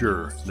make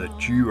sure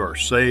that you are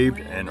saved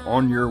and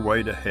on your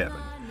way to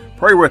heaven.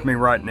 Pray with me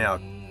right now.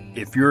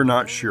 If you're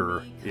not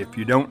sure, if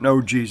you don't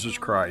know Jesus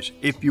Christ,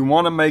 if you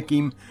want to make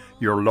him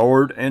your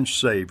Lord and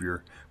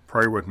Savior,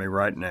 pray with me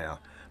right now.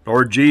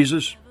 Lord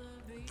Jesus,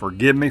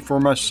 forgive me for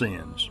my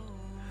sins.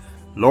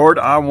 Lord,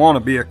 I want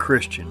to be a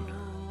Christian.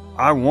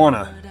 I want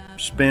to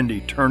spend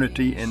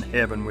eternity in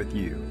heaven with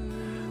you.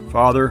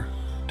 Father,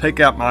 take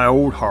out my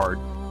old heart.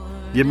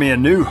 Give me a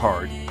new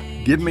heart.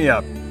 Give me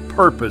a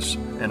purpose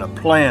and a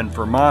plan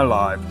for my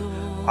life.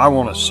 I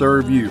want to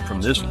serve you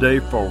from this day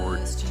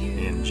forward.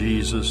 In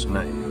Jesus'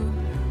 name,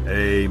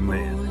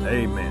 amen.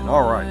 Amen.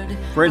 All right.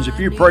 Friends, if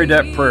you prayed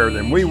that prayer,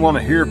 then we want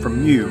to hear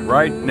from you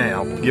right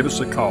now. Give us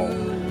a call,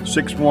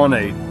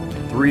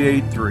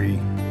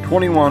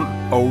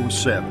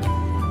 618-383-2107.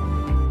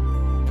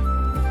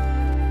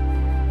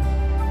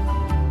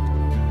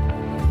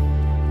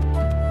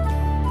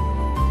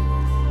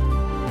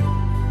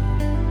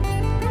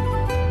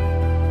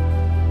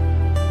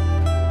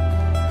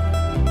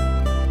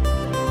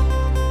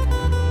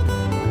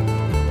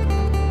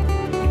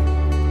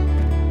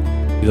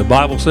 The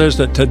Bible says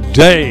that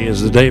today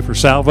is the day for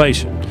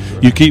salvation.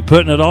 You keep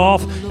putting it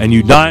off, and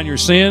you die in your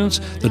sins,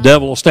 the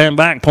devil will stand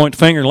back, point the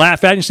finger, and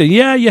laugh at you and say,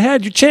 yeah, you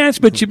had your chance,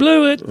 but you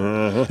blew it.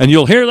 And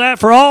you'll hear that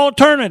for all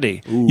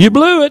eternity. You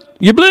blew it.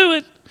 You blew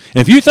it.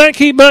 If you think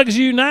he bugs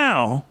you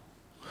now,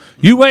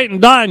 you wait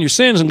and die in your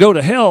sins and go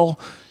to hell,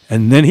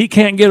 and then he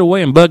can't get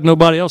away and bug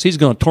nobody else. He's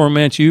going to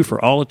torment you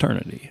for all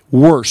eternity,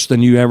 worse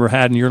than you ever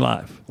had in your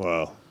life.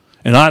 Wow.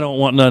 And I don't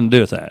want nothing to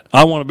do with that.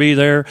 I want to be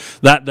there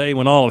that day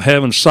when all of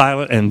heaven's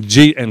silent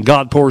and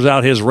God pours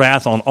out his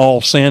wrath on all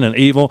sin and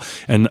evil,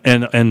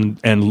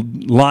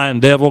 and lying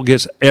devil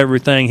gets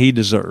everything he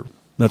deserved.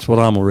 That's what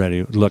I'm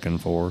already looking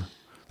for.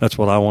 That's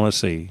what I want to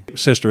see.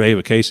 Sister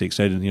Ava Kasich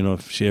said,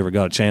 if she ever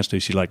got a chance to,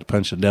 she'd like to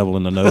punch the devil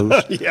in the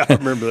nose. Yeah, I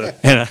remember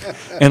that.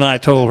 and I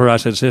told her, I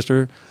said,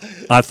 sister,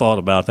 I thought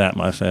about that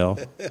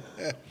myself.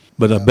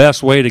 But the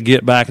best way to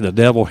get back at the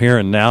devil here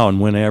and now and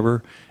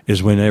whenever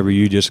is whenever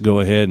you just go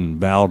ahead and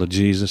bow to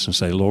Jesus and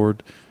say,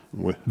 Lord,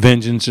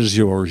 vengeance is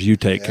yours. You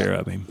take care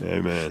of him.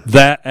 Amen.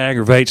 That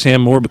aggravates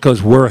him more,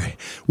 because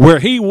where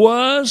he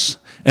was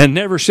and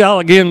never shall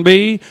again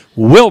be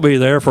will be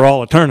there for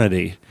all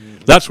eternity.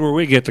 That's where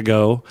we get to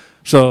go.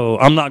 So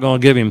I'm not going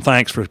to give him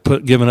thanks for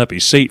giving up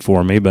his seat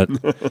for me, but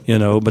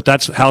but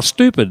that's how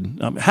stupid.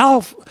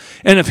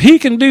 And if he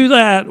can do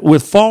that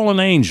with fallen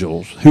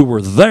angels who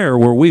were there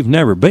where we've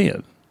never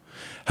been,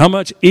 how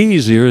much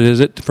easier is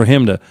it for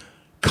him to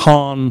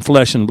con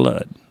flesh and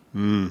blood?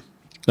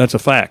 That's a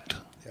fact.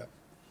 Yep.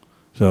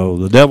 So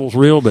the devil's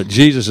real, but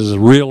Jesus is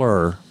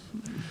realer.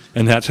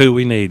 And that's who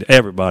we need.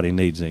 Everybody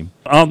needs him.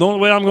 The only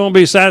way I'm going to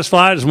be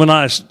satisfied is when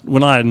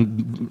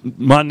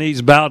my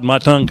knees bowed and my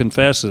tongue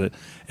confessed it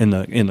in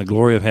the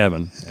glory of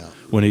heaven. Yeah.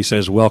 When he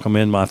says, welcome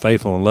in my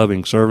faithful and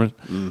loving servant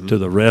to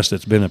the rest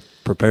that's been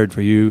prepared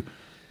for you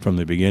from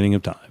the beginning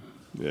of time.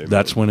 Amen.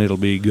 That's when it'll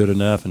be good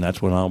enough, and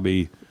that's when I'll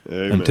be.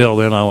 Amen. Until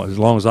then, as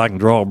long as I can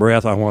draw a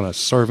breath, I want to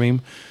serve him,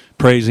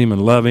 praise him,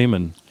 and love him,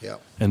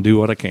 and do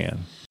what I can.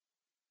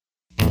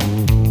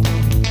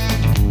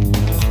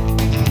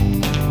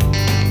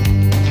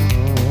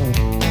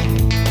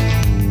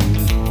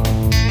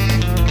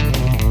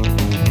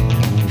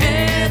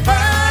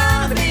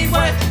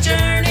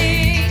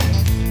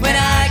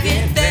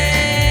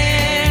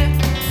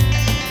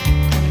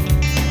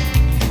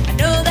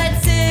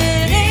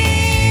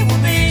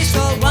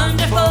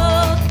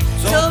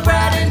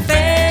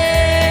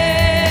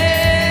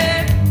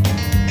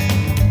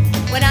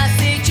 When I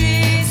see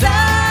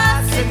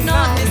Jesus sitting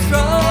on his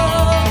throne.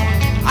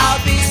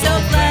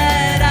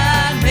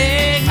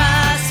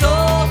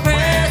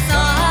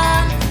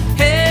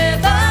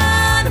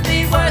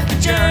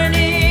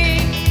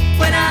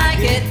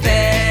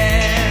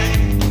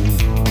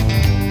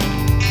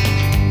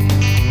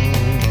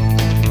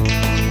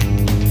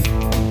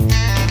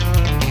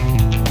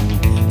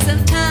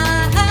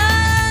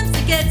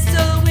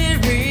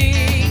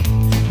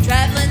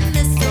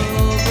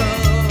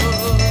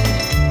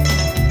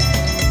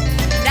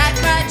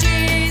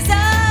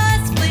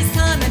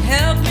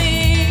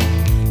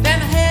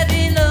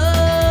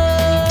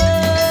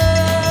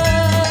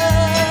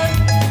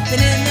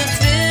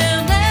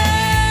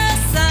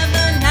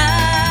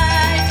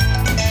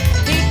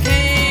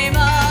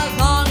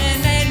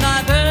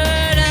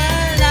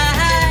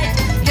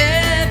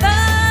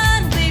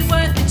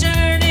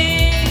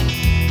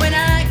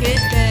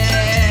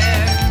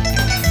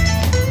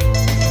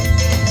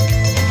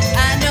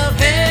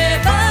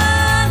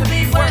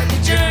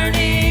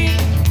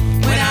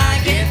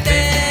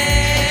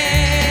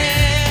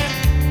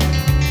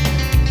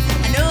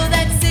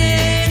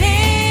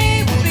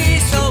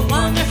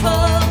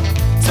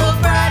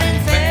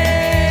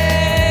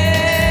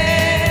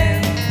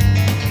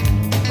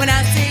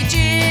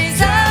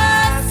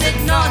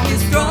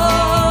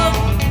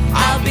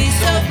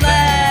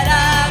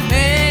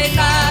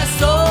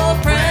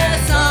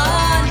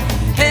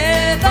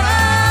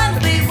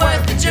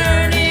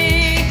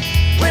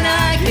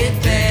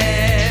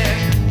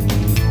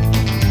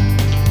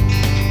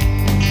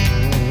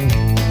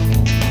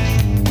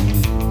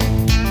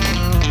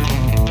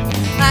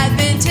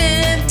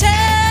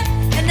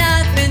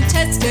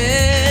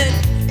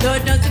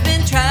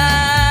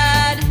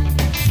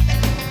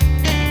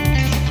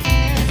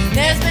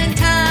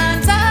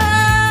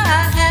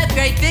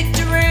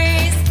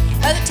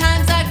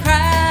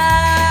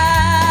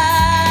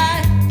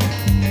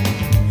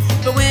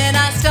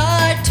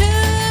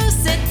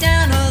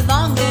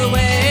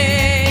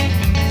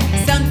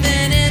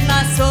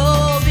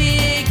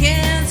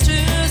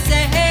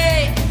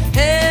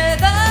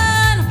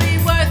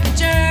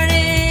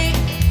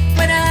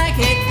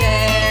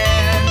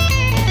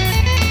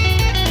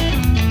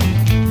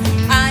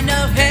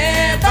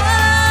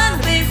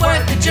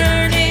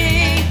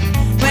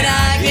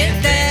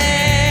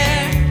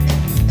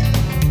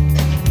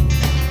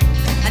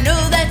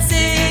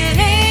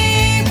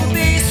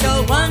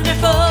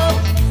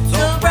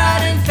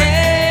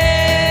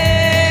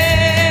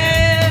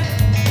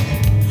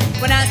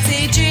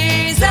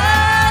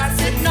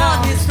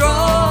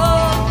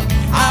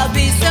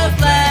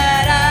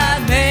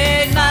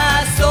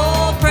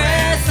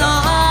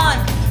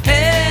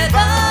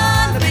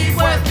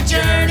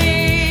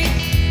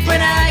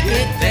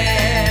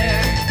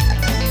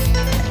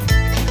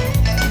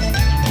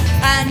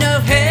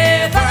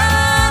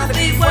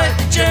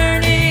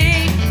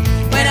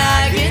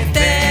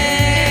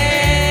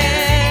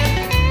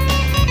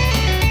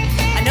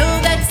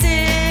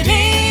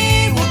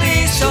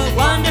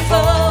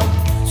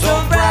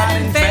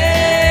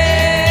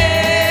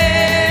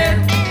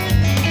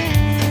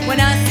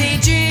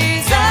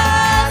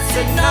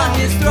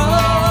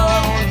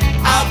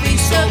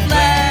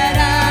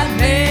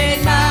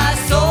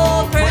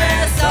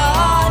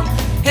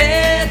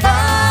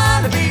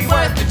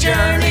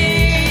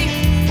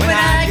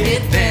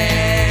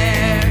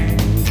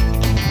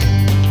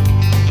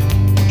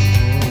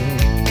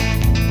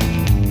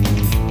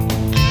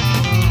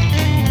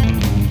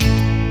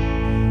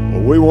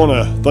 we want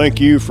to thank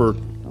you for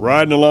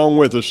riding along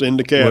with us in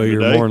the cab Well, you're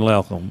today. more than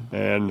welcome.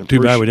 And Too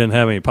bad we didn't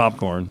have any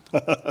popcorn.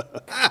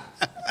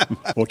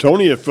 Well,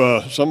 Tony, if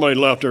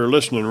somebody out there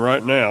listening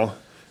right now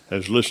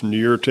has listened to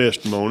your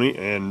testimony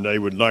and they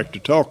would like to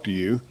talk to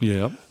you,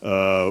 Yeah.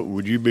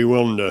 would you be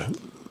willing to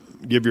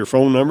give your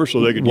phone number so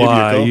they could give you a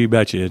Why, call? you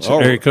betcha. It's Oh.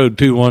 area code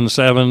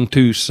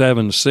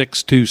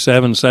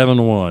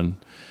 217-276-2771.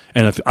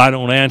 And if I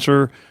don't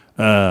answer,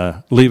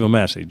 leave a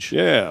message.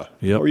 Yeah.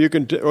 Yep. Or you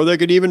can, or they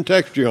could even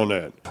text you on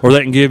that. Or they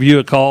can give you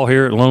a call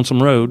here at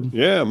Lonesome Road.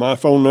 Yeah, my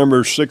phone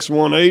number is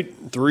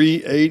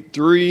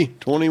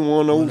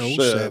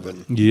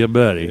 618-383-2107. Yeah,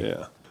 buddy.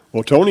 Yeah.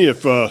 Well, Tony,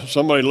 if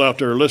somebody out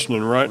there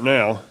listening right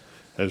now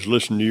has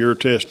listened to your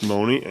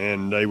testimony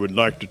and they would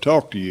like to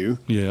talk to you,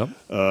 Yeah.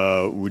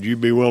 would you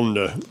be willing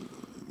to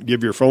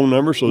give your phone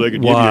number so they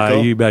could give you a Why,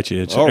 call? you betcha.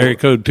 It's Oh. area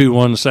code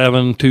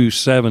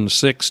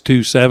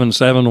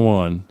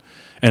 217-276-2771.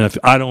 And if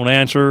I don't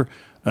answer,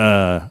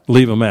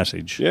 leave a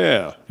message.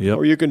 Yeah. Yep.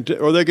 Or you can,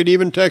 or they could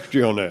even text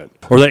you on that.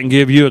 Or they can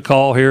give you a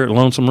call here at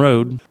Lonesome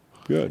Road.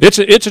 Good. It's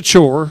a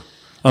chore.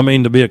 I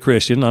mean, to be a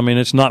Christian. I mean,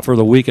 it's not for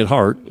the weak at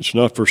heart. It's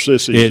not for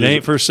sissies. It is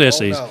ain't for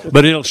sissies, Oh, no.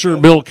 but it'll sure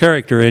build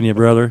character in you,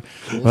 brother.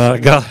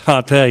 God,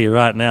 I'll tell you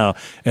right now,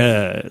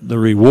 the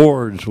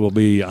rewards will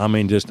be, I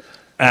mean, just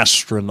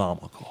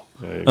astronomical,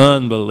 Amen.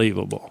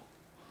 unbelievable.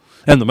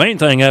 And the main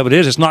thing of it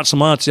is, it's not so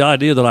much the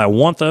idea that I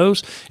want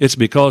those, it's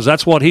because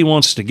that's what he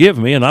wants to give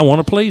me, and I want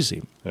to please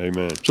him.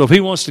 Amen. So if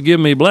he wants to give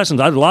me blessings,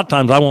 a lot of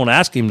times I won't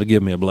ask him to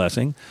give me a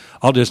blessing.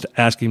 I'll just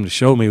ask him to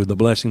show me the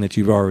blessing that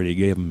you've already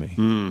given me.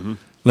 Mm-hmm.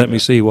 Let me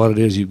see what it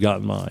is you've got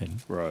in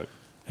mind. Right.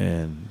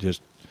 And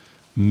just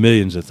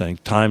millions of things.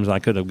 Times I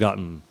could have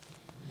gotten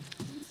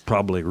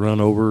probably run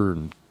over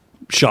and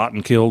shot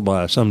and killed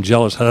by some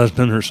jealous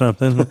husband or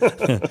something.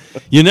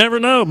 You never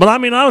know. But I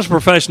mean, I was a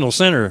professional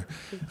sinner.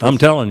 I'm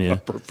telling you.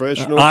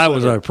 Professional I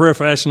was sinner. a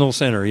professional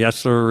sinner. Yes,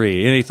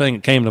 sirree. Anything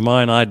that came to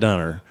mind, I'd done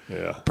her.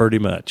 Yeah. Pretty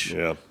much.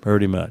 Yeah.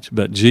 Pretty much.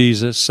 But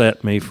Jesus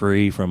set me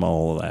free from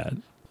all of that.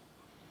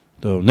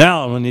 So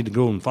now I need to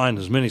go and find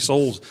as many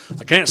souls.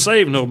 I can't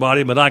save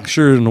nobody, but I can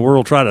sure in the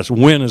world try to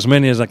win as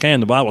many as I can.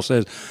 The Bible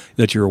says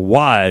that you're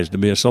wise to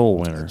be a soul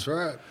winner. That's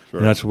right.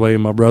 And that's the way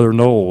my brother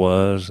Noel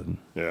was, and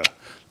Yeah.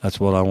 that's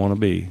what I want to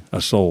be,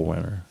 a soul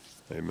winner.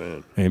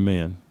 Amen.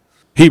 Amen.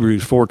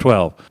 Hebrews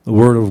 4:12. The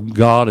word of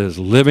God is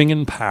living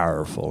and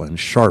powerful and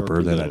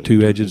sharper than a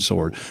two-edged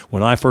sword.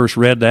 When I first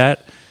read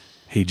that,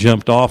 he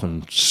jumped off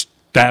and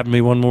stabbed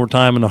me one more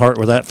time in the heart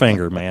with that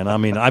finger, man. I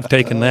mean, I've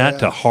taken that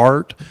to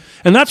heart.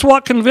 And that's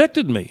what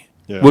convicted me,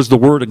 was the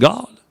word of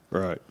God.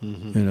 Right.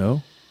 You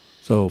know?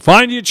 So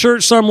find you a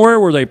church somewhere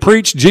where they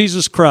preach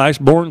Jesus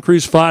Christ, born,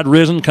 crucified,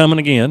 risen, coming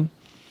again.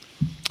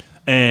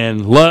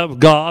 And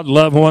love God,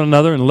 love one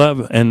another, and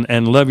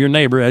love your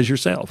neighbor as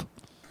yourself.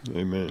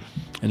 Amen.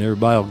 And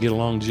everybody will get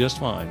along just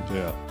fine.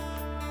 Yeah.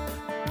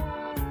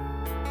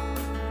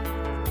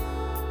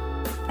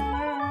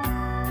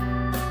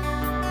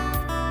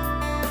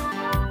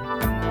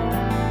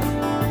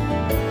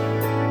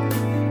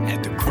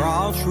 At the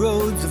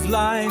crossroads of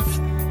life,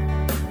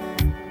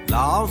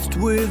 lost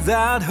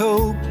without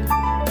hope,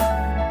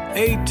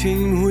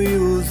 18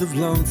 wheels of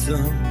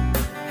lonesome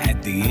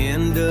at the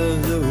end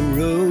of the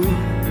road.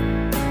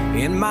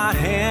 In my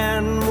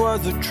hand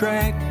was a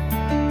tract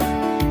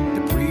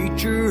the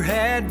preacher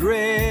had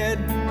read,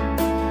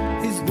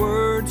 his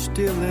words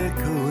still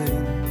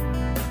echoing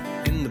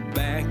in the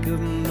back of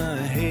my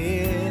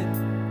head.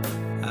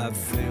 I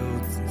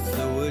felt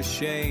so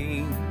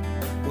ashamed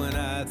when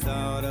I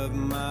thought of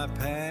my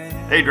past.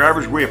 Hey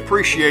drivers, we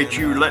appreciate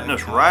you letting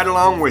us ride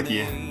along with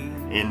you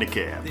in the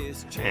cab.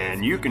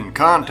 And you can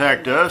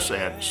contact us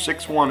at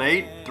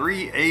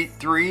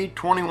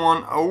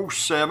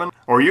 618-383-2107,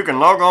 or you can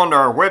log on to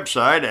our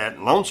website at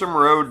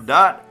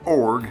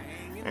lonesomeroad.org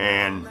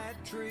and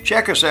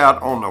check us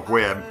out on the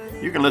web.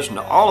 You can listen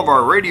to all of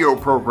our radio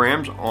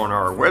programs on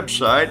our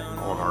website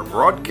on our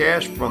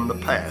broadcast from the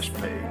past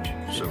page.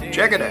 So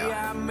check it out.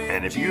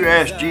 And if you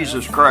ask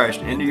Jesus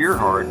Christ into your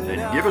heart,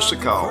 then give us a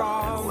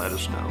call and let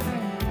us know.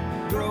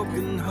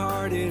 Broken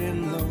hearted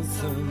and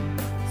lonesome,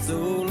 so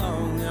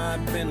long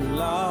I've been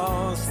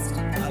lost.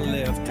 I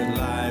left a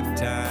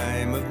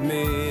lifetime of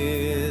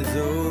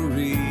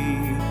misery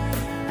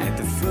at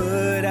the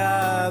foot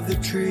of the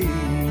tree.